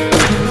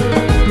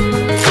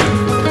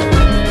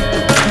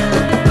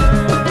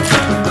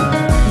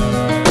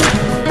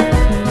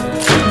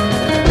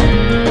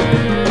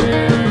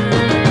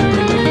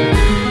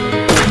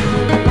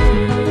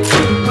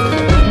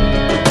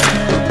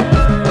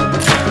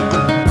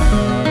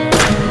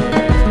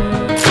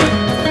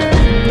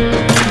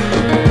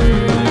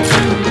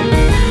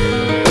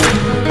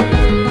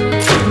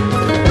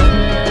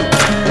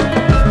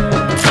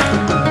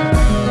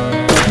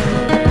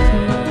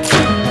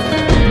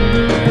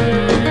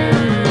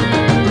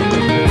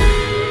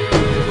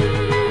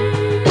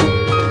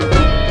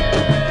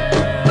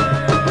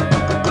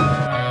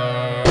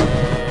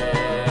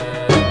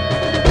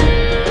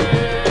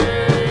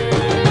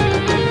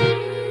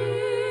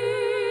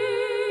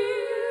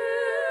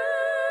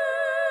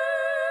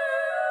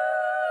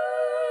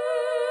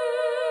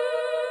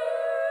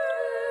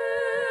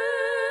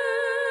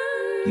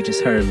 We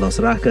just heard Los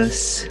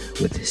Racas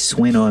with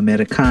Sueño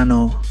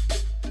Americano.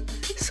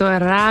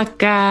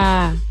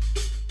 Soraca.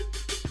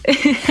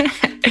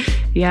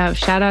 Yeah,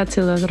 shout out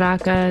to Los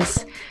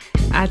Racas.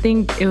 I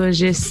think it was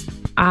just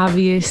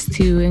obvious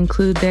to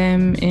include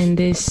them in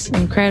this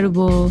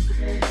incredible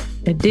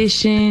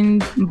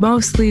edition,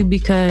 mostly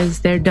because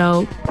they're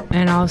dope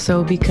and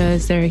also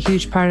because they're a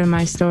huge part of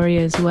my story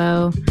as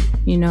well.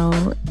 You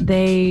know,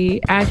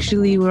 they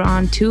actually were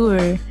on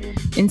tour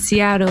in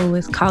Seattle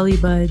with Collie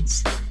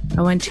Buds.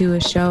 I went to a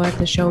show at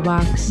the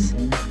Showbox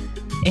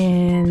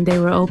and they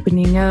were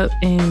opening up,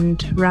 and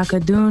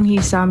Rakadun, he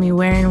saw me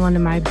wearing one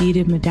of my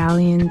beaded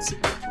medallions.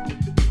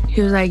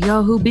 He was like,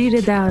 yo, who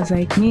beaded that? I was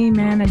like, me,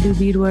 man, I do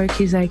bead work.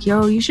 He's like,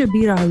 yo, you should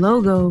bead our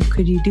logo.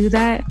 Could you do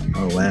that?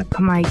 Oh, wow.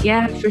 I'm like,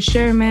 yeah, for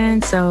sure,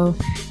 man. So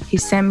he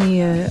sent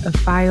me a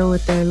file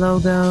with their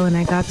logo, and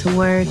I got to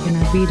work, and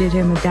I beaded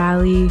him a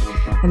dally,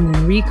 and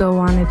then Rico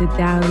wanted a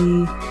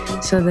dally.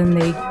 So then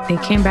they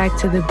came back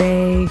to the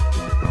Bay.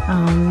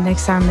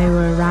 Next time they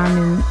were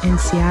around in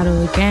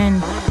Seattle again,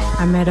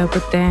 I met up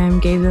with them,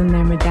 gave them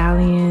their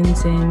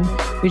medallions, and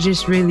we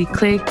just really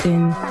clicked.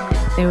 And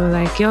they were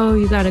like, yo,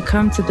 you gotta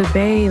come to the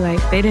Bay.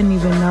 Like, they didn't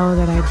even know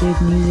that I did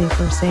music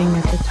or sang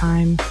at the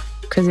time,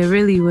 because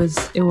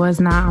it was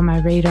not on my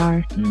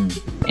radar.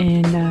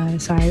 And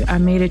so I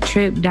made a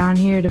trip down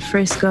here to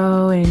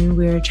Frisco, and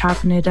we were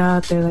chopping it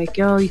up. They're like,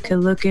 yo, you could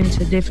look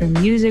into different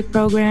music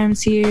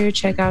programs here,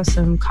 check out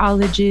some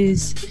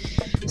colleges.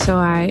 So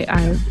I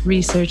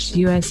researched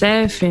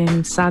USF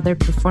and saw their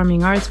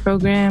performing arts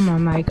program.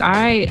 I'm like, all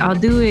right, I'll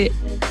do it.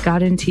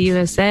 Got into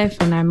USF,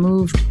 and I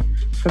moved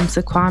from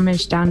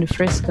Suquamish down to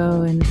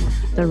Frisco, and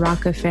the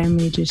Raka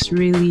family just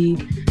really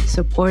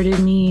supported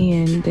me,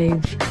 and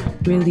they've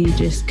really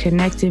just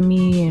connected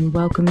me and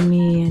welcomed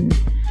me. And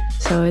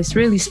so it's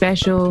really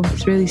special.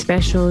 It's really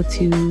special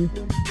to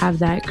have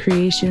that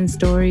creation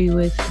story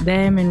with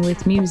them and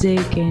with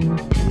music. And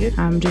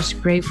I'm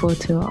just grateful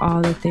to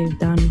all that they've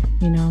done,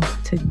 you know,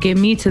 to get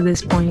me to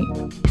this point.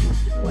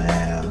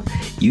 Wow.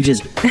 You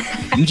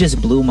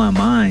just blew my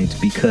mind,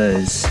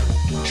 because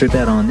trip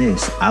out on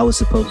this, I was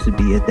supposed to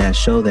be at that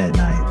show that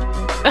night.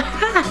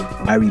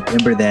 I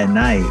remember that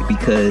night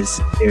because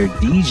their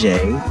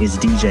DJ is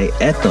DJ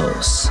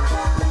Ethos.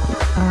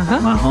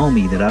 My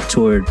homie that I've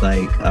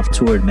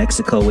toured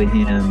Mexico with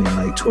him, and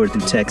like toured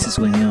through Texas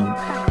with him.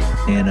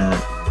 And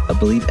I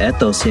believe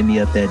Ethos hit me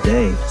up that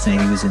day saying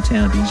he was in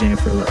town DJing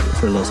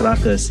for Los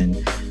Racas,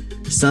 and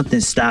something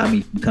stopped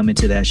me from coming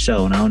to that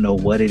show, and I don't know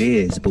what it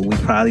is, but we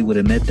probably would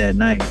have met that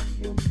night.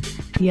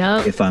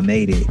 Yep. If I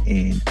made it.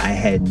 And I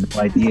had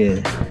no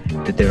idea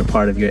that they're a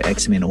part of your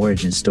X-Men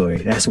origin story.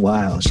 That's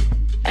wild.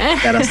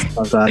 Shout out to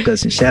Los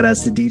Racas and shout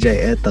outs to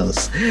DJ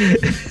Ethos.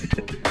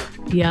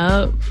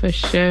 Yup, for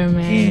sure,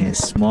 man. Man,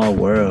 small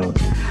world.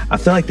 I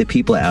feel like the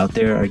people out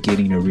there are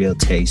getting a real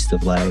taste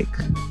of like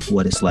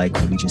what it's like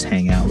when we just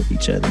hang out with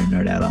each other and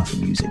nerd out off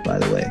of music, by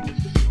the way.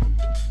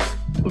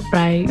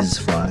 Right. This is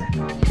fly.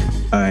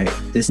 All right,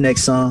 this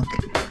next song,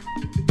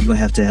 you're gonna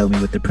have to help me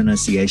with the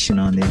pronunciation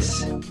on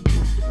this.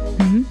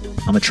 I'm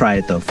gonna try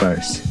it though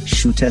first.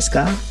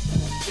 Shuteska?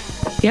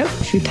 Yep,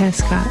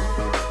 Shuteska.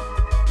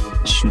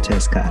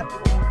 Shuteska.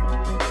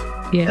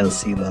 Yeah. El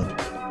Silo.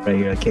 Right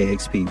here at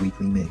KXP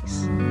Weekly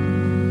Mix.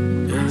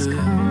 Let's go.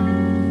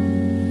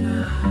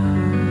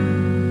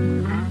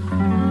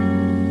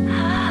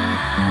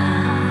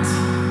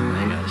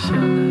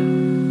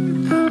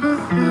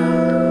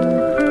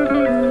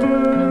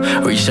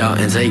 Reach out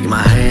and take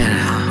my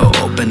hand. Oh,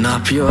 open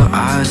up your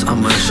eyes,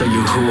 I'ma show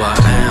you who I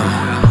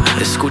am.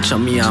 Escucha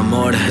mi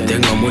amor,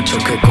 tengo mucho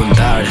que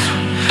contar.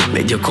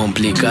 Medio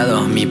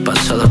complicado, mi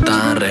pasado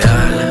tan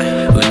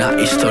real. Una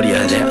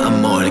historia de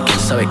amor, quién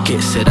sabe qué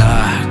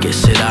será, qué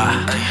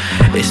será.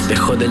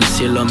 Espejo del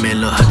cielo me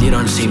lo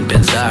dieron sin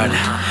pensar.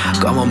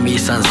 Como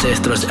mis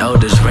ancestros,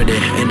 elders read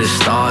it in the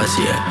stars,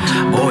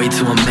 yeah. Boy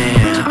to a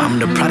man, I'm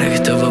the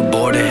product of a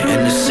border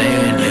in the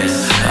sand,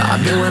 yeah.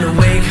 I've been wide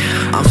awake,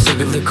 I'm sick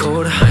of the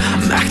cold.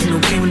 I'm acting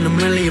okay when I'm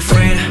really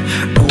afraid.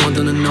 No one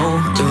to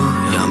know,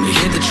 yeah. I'm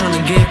here to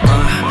tryna get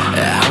by.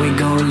 How we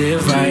gon'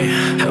 live right?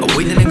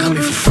 We didn't come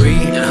here for free,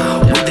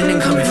 no. We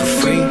didn't come here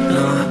for free,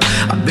 no.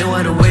 I've been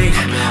wide awake,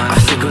 I'm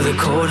sick of the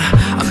cold.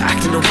 I'm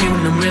acting okay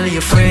when I'm really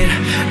afraid.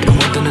 No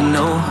one to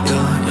know,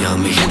 yeah.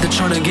 I'm here to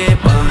tryna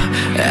get by.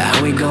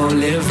 How we gon'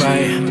 live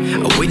right?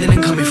 We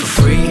didn't come here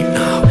for free,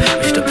 no.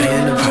 We still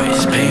paying the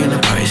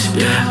price,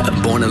 yeah.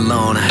 Born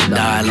alone,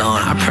 die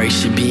alone. I pray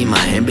she be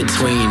my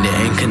in-between.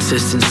 The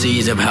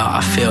inconsistencies of how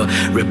I feel,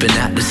 ripping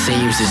at the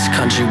seams. This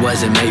country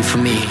wasn't made for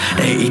me.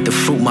 They eat the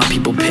fruit my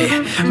people pick.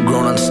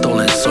 Grown on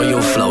stolen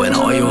soil, flowing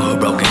oil.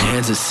 Broken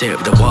hands that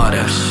sip the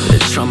water. The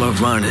trauma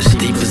run as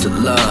deep as the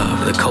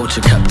love. The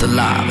culture kept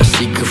alive, a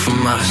secret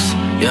from us,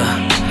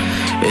 yeah.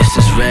 It's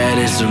as red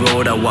as the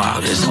road I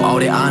walk. It's all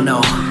that I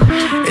know.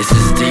 It's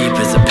as deep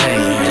as the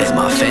pain. It's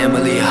my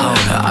family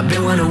hope. I've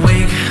been wide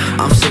awake,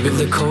 I'm sick of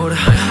the cold.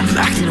 I'm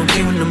acting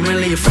okay when I'm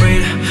really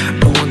afraid.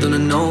 No one to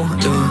know,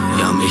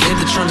 yeah. I'm here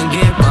to tryna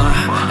get by.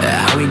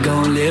 How we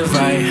gon' live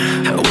right?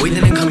 We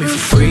didn't come here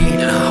for free,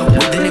 no.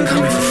 We didn't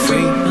come here for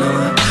free, no.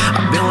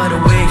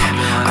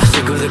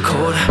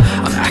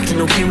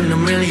 ain't okay when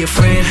I'm really your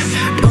friend.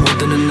 Don't want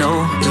them to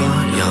know,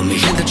 yeah, me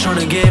gente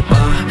tryna get by.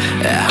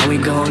 How we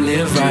gon'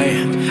 live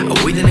right?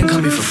 We didn't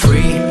come here for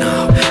free,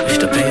 no. We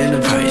still paying the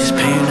price,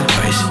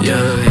 yeah,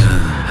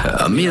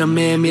 yeah.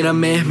 Mírame,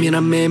 mírame,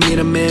 mírame,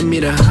 mírame,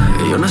 mira.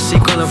 Yo nací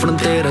con las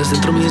fronteras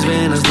dentro de mis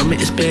venas, no me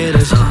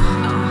esperes.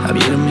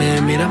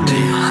 Mírame, mírame,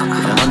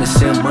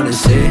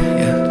 amanecer,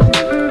 yeah,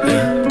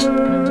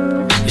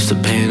 yeah. You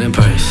still paying the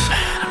price.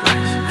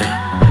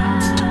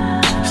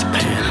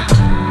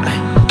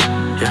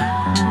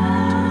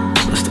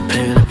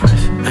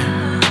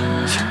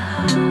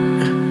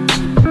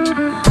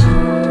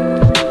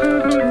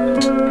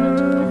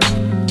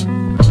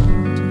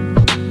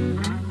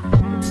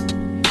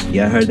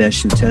 Yeah, I heard that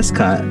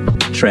Shutescott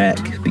track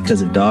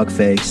because of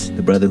Dogface,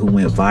 the brother who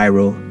went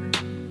viral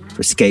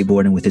for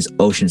skateboarding with his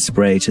Ocean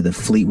Spray to the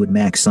Fleetwood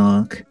Mac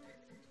song.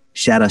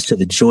 Shout outs to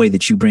the joy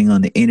that you bring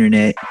on the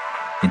internet,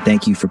 and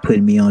thank you for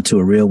putting me onto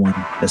a real one.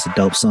 That's a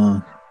dope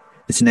song.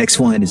 This next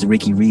one is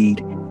Ricky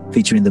Reed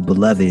featuring the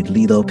beloved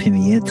Lilo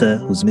Pimienta,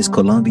 whose Miss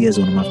Colombia is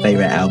one of my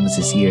favorite albums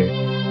this year.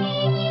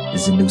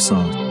 This is a new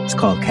song. It's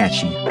called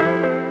Catch You.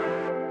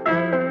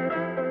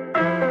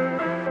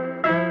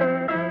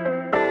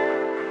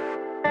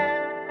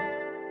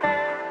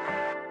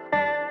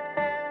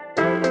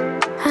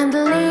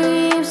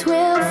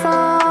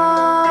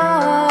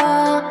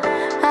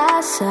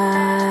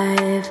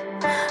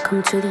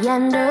 To the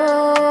end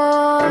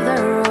of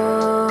the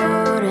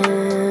road,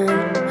 and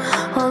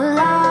all the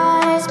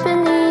lies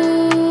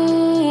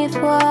beneath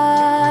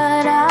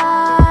what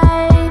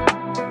I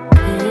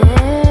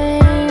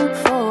came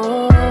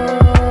for,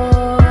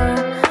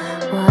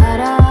 what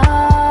I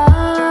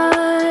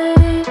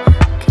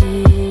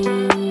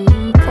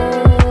came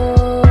for.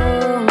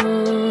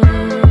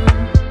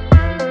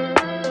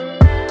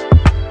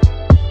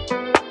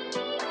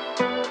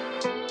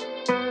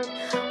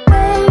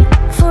 Wait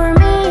for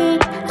me.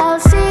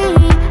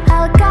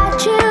 I'll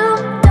got you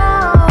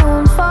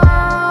down, falling.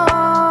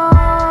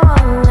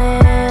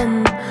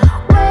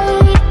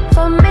 Wait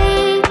for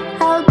me,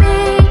 I'll be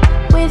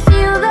with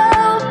you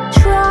though.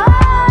 Trust,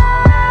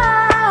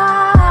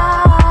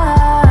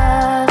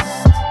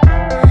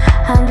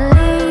 and the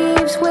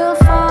leaves will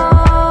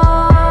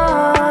fall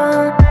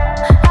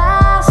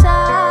as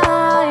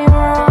I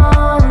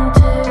run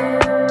to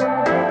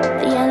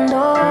the end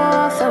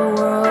of the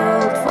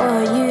world for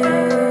you.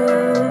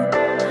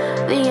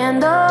 The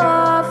end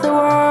of the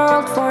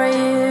world for you.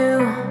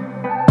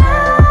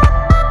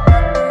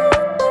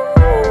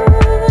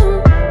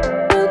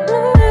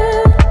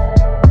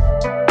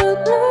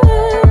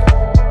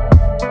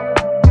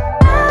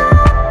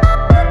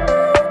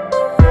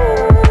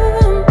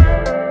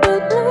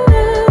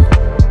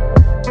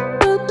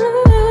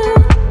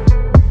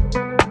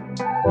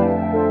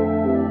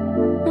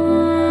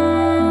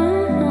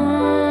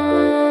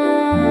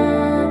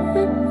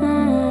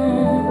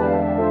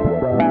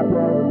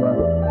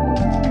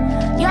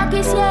 Yo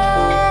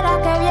quisiera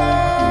que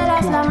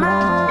vieras la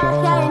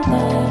magia en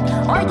ti.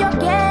 Hoy yo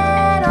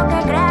quiero que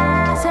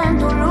creas en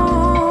tu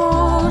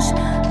luz.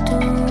 Tú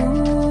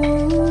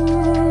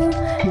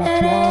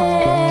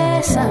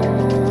eres amor.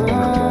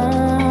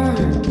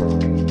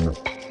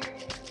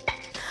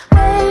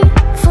 Wait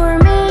for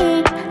me,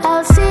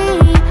 I'll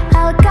see,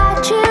 I'll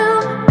got you.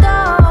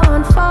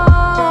 Don't falling.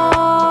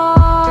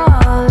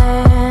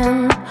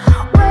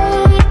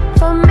 Wait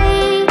for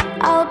me,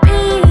 I'll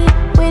be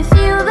with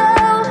you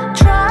though.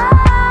 Trust,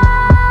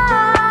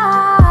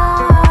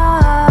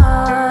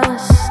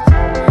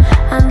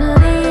 and the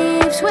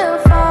leaves will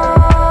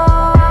fall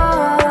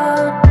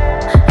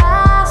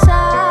as I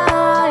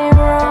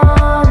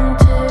run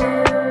to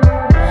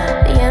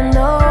the end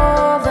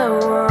of the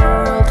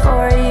world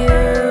for you.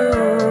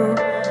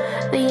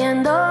 The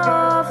end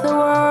of the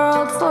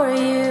world for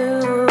you.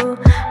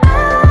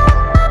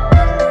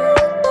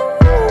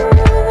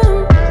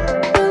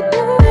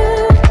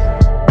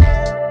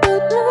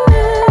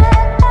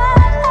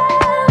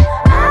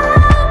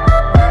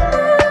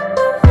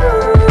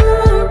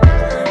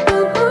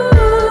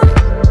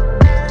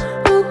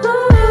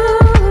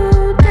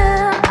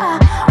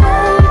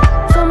 Wait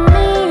for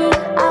me,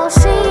 I'll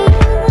see,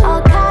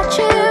 I'll catch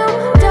you.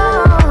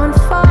 Don't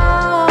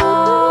falling.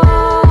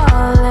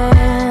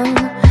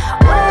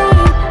 Wait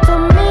for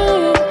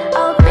me,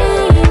 I'll be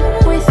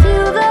with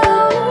you though.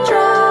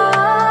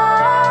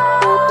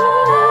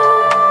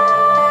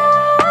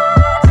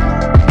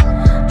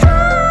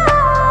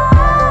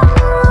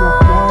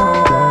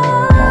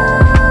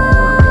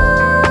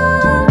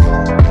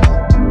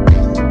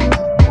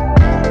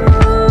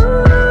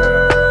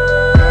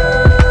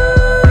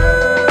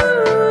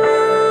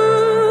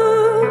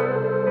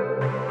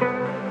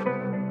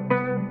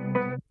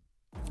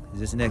 Is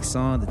this next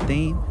song the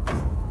theme?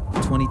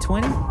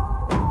 2020?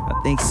 I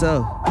think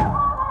so.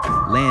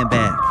 Land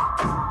Back,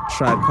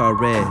 Tribe Called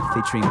Red,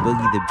 featuring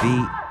Boogie the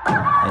Beat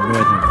and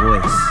Northern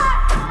Voice.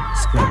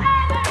 Let's go.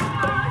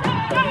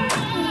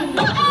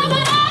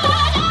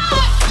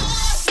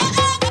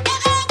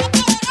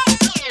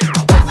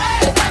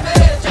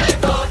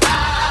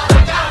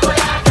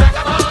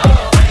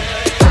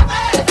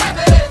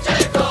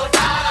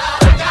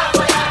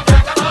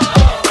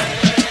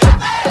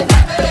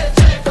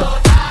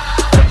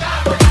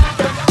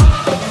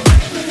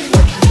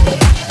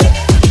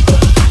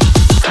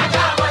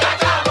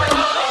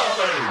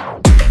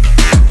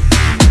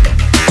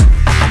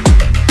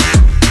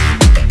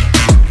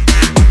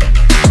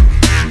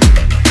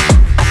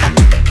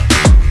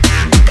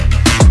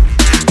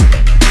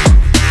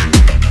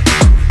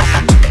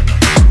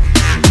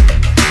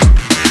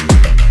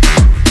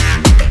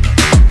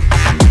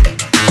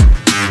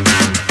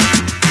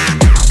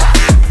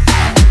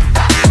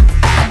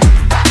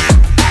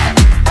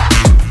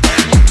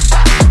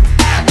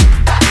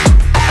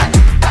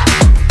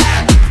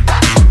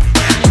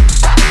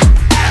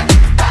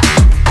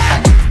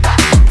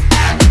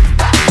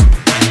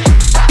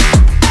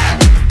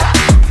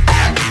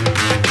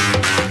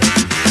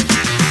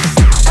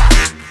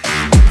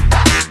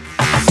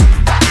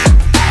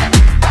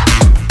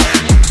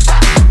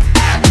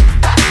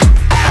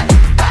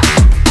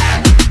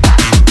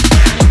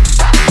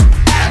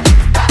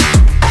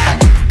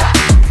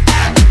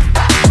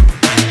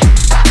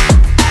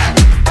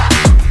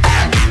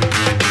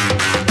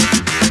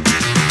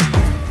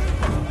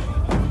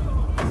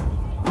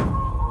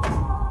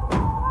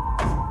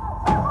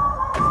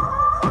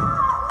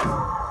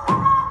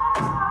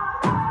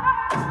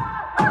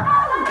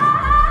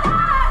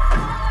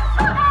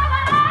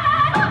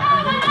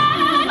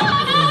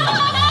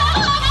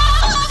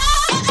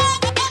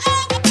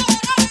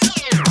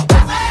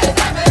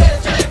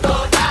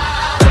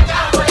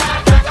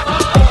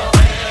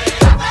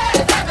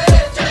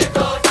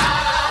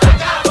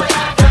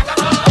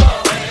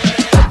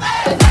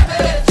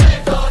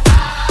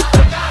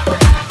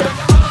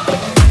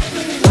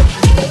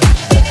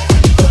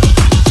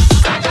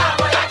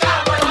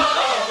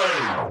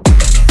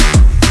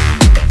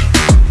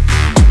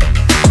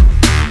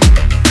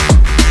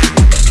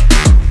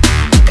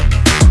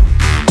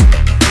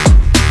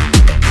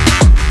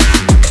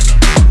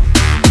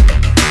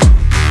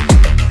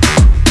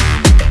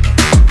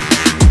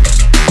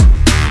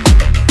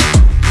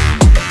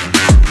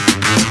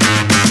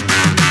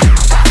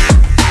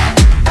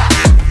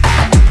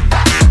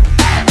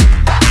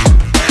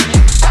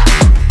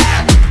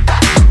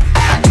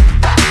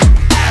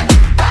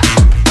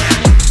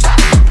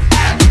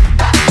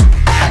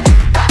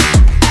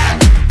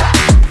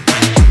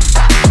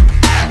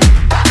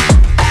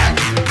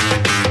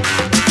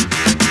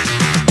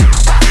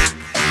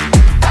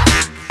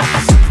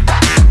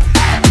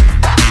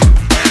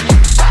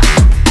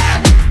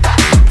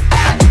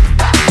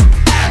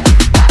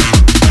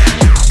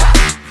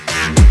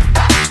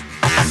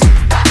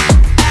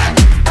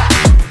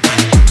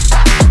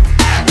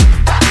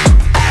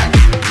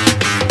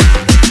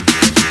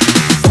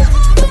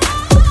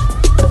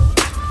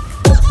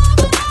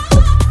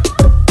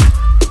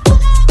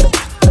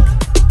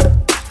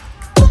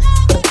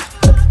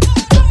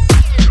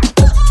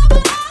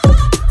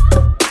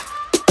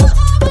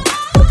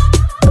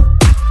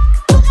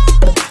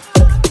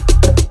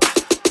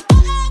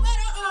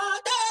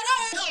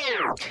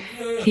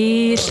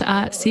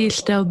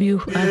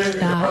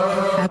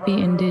 Happy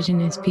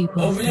Indigenous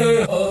people.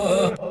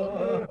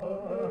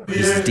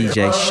 This is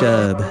DJ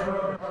Shub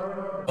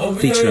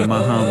featuring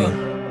my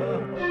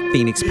homie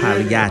Phoenix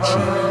Pagliacci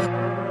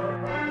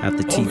out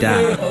the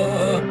T-Dot.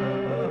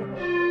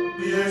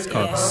 It's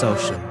called The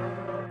Social.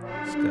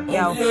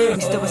 Yo, we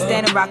still was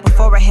standing rock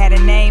before I had a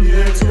name.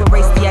 To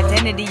erase the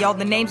identity, all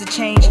the names have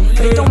changed.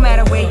 But it don't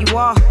matter where you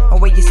are or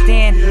where you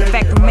stand. The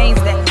fact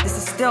remains that this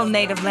is still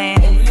native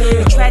land.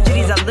 The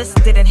tragedies are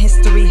listed in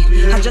history.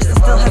 How justice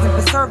still hasn't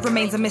been served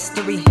remains a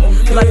mystery.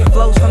 Blood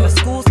flows from the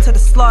schools to the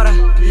slaughter,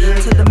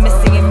 to the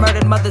missing and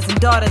murdered mothers and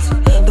daughters.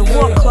 The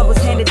war club was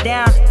handed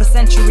down for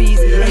centuries.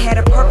 They had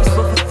a purpose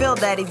but fulfilled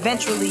that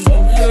eventually.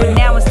 But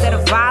now instead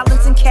of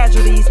violence and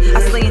casualties,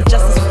 I slay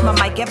injustice with my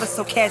mic ever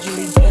so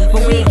casually.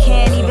 But we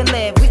can't even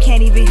live, we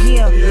can't even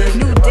heal.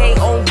 New day,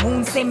 old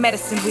wounds, same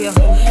medicine wheel.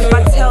 If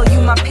I tell you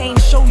my pain,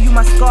 show you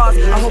my scars,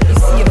 I hope you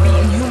see a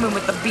beating human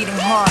with a beating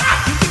heart.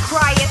 You can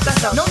cry at the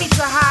no need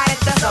to hide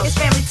at the it's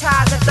family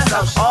ties at the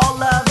all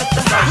love at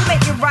the we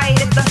make it right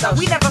at the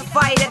we never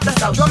fight at the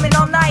drumming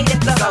all night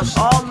at the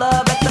all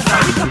love at the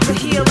we come to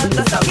heal at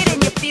the get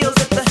in your feels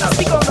at the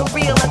speak on the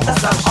real at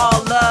the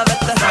all love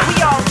at the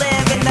we all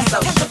live in the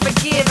have to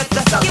forgive at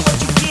the get what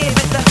you give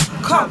at the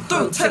come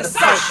through to the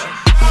social.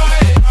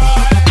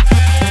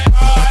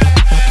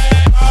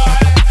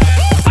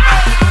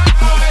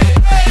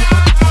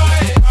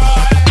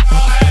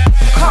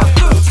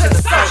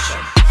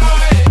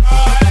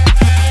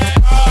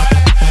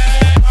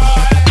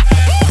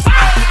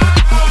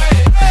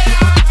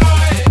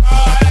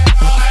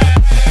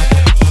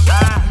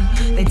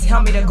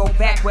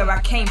 Where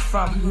I came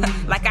from,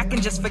 like I can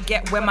just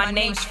forget where my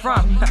name's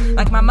from.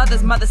 Like my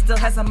mother's mother still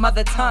has a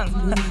mother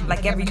tongue.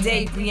 Like every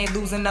day we ain't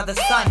lose another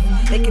son.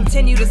 They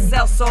continue to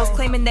sell souls,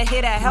 claiming they're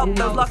here to help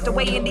those locked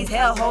away in these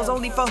hellholes,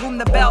 only for whom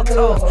the bell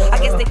tolls. I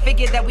guess they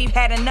figured that we've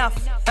had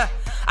enough.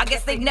 I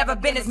guess they've never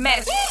been as mad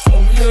as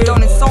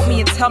don't insult me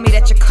and tell me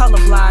that you're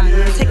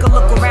colorblind. Take a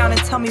look around and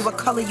tell me what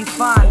color you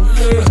find.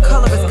 Which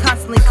color is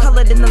constantly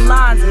colored in the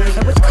lines,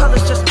 and which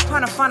color's just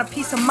trying to find a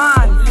peace of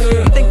mind.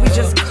 You think we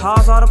just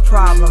cause all the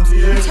problems.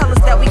 You tell us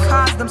that we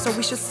caused them, so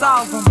we should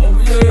solve them.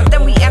 But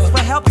then we ask for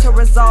help to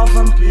resolve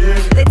them.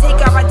 They take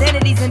our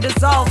identities and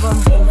dissolve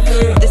them.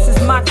 This is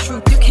my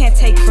truth, you can't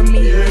take from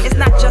me. It's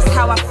not just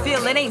how I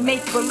feel, it ain't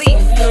make-believe.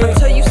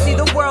 Until you see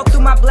the world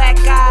through my black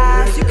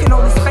eyes, you can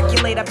only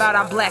speculate about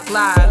our black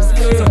lives.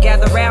 So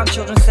gather round,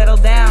 children, settle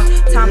down.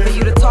 Time for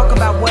you to talk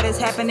about what is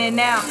happening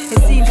now. It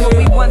seems what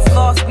we once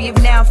lost, we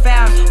have now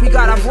found. We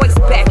got our voice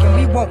back and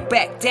we won't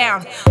back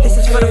down. This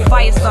is for the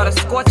fire starter,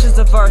 scorches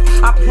of earth.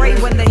 I pray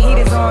when the heat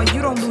is on,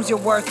 you don't lose your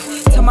worth.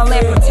 To my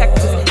land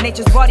protectors,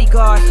 nature's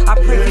bodyguard, I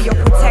pray for your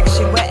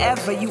protection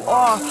wherever you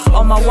are.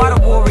 All my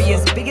water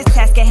warriors, biggest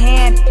task at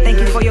hand. Thank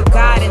you for your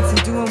guidance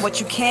and doing what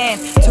you can.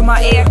 To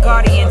my air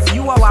guardians,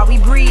 you are why we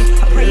breathe.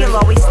 I pray you'll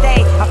always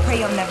stay, I pray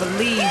you'll never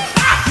leave.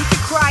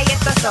 Cry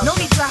at the no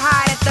need to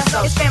hide at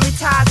the it's family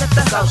ties at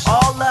the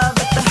all love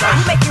at the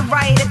we make it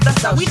right at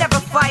the we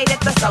never fight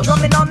at the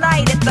drumming all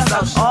night at the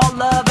all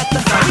love at the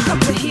we come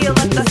to heal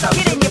at the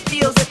get in your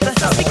feels at the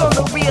speak on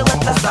the real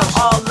at the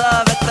all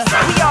love at the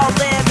we all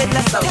live in the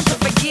have to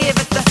forgive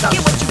at the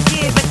get what you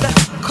give at the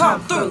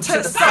come through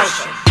to the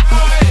social.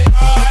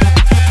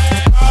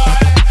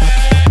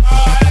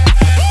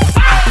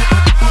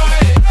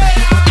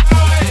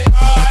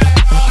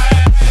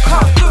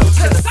 Come through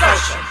to the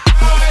social.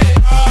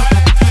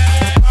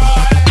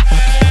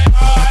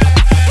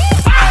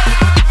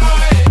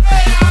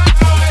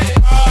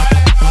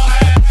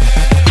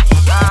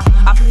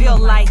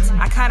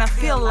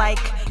 Feel like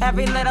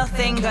every little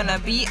thing gonna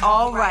be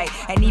alright.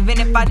 And even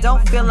if I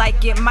don't feel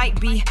like it might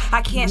be,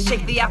 I can't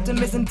shake the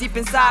optimism deep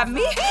inside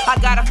me. I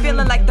got a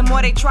feeling like the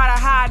more they try to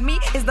hide me,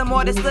 is the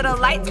more this little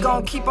light's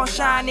gonna keep on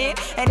shining.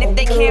 And if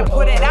they can't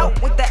put it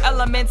out with the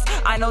elements,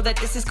 I know that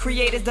this is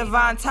creator's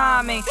divine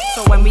timing.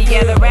 So when we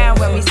gather round,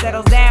 when we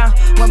settle down,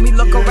 when we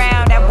look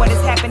around at what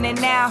is happening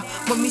now,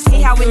 when we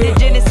see how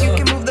indigenous you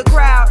can move the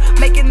crowd,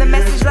 making the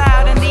message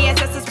loud and the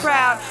ancestors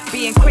proud,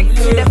 being quick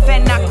to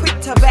defend, not quick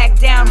to back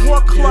down.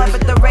 War club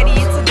at the ready,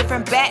 it's a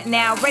different bat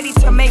now, ready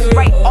to make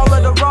right all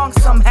of the wrong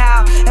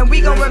somehow. And we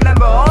gon'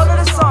 remember all of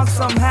the songs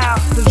somehow.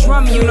 The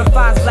drum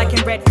unifies black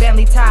and red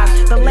family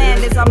ties. The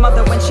land is our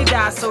mother when she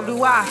dies, so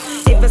do I.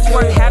 If it's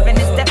worth having,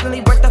 it's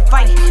definitely worth the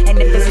fight. And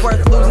if it's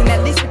worth losing,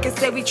 at least we can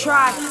say we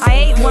tried. I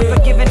ain't one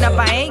for giving up,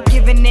 I ain't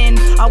giving in.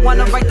 I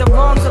wanna right the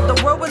wrongs of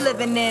the world we're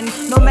living in.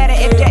 No matter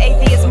if you're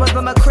atheist,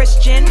 Muslim, or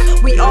Christian,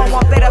 we all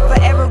want better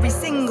for every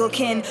single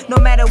kin. No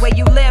matter where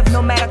you live,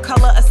 no matter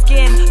color or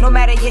skin, no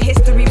matter your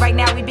history, right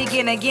now we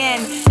begin again.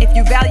 If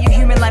you value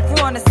human life,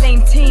 we're on the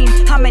same team.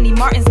 How many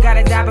Martins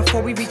gotta die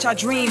before we reach our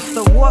dream?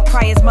 The war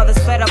cry is mothers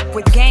fed up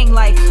with gang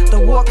life. The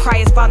war cry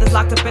is fathers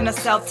locked up in a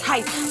cell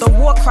tight. The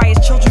war cry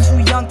is children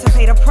too young to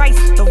pay the price.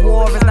 The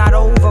war is not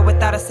over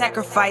without a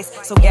sacrifice.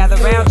 So gather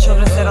round,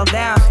 children, settle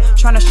down.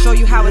 Trying to show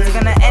you how it's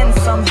gonna end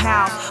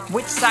somehow.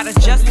 Which side of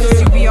justice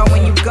you be on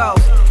when you go?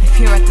 If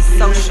you're at the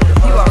social,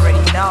 you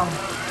already know.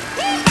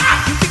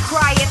 You can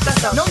cry at the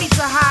no need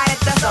to hide at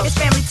the It's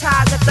family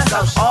ties at the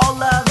all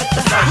love at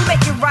the we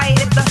make it right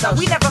at the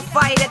we never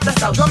fight at the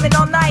drumming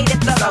all night at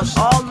the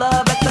all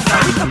love at the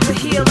we come to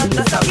heal at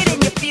the get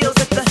in your feels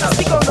at the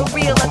speak on the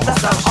real at the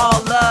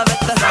all love at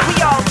the we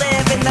all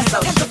live in the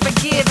tend to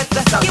forgive at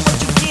the get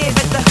what you give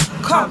at the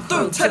come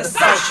through to the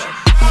social.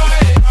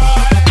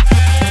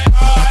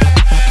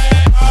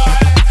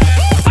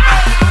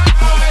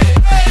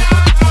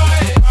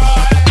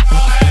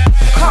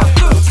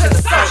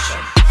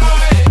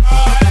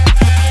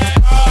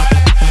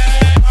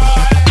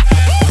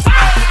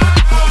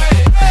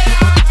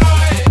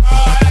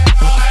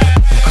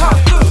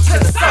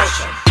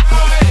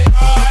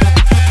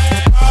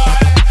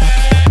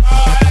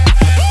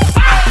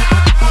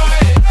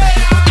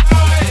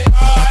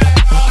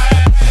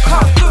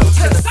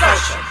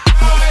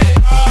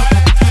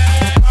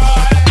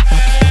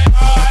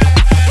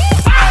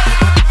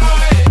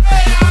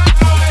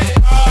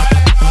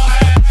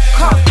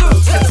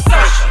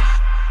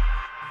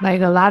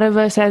 Like a lot of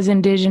us as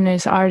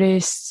Indigenous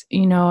artists,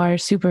 you know, are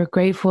super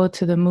grateful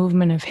to the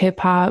movement of hip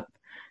hop,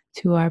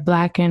 to our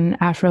Black and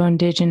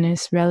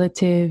Afro-Indigenous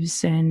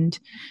relatives, and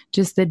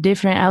just the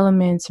different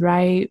elements,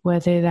 right?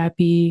 Whether that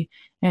be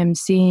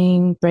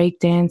emceeing,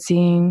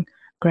 breakdancing,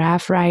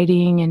 graph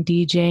writing, and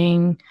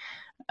DJing.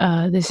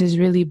 This has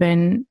really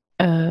been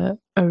a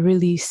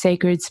really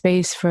sacred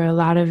space for a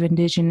lot of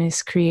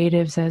Indigenous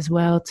creatives as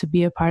well to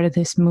be a part of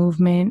this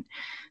movement.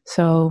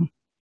 So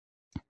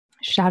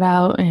shout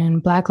out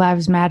and Black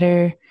Lives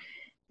Matter.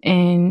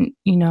 And,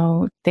 you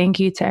know, thank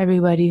you to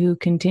everybody who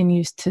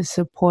continues to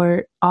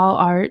support all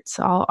arts,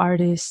 all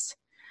artists,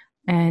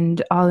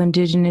 and all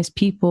Indigenous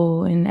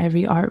people in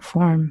every art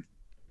form.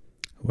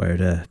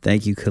 Word up.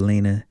 Thank you,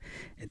 Kalina.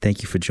 And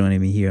thank you for joining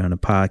me here on the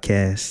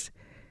podcast.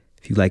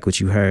 If you like what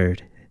you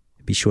heard,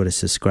 be sure to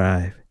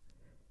subscribe.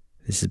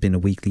 This has been a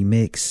weekly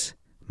mix.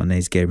 My name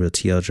is Gabriel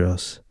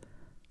Teodros.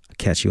 I'll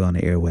catch you on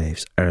the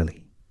airwaves early.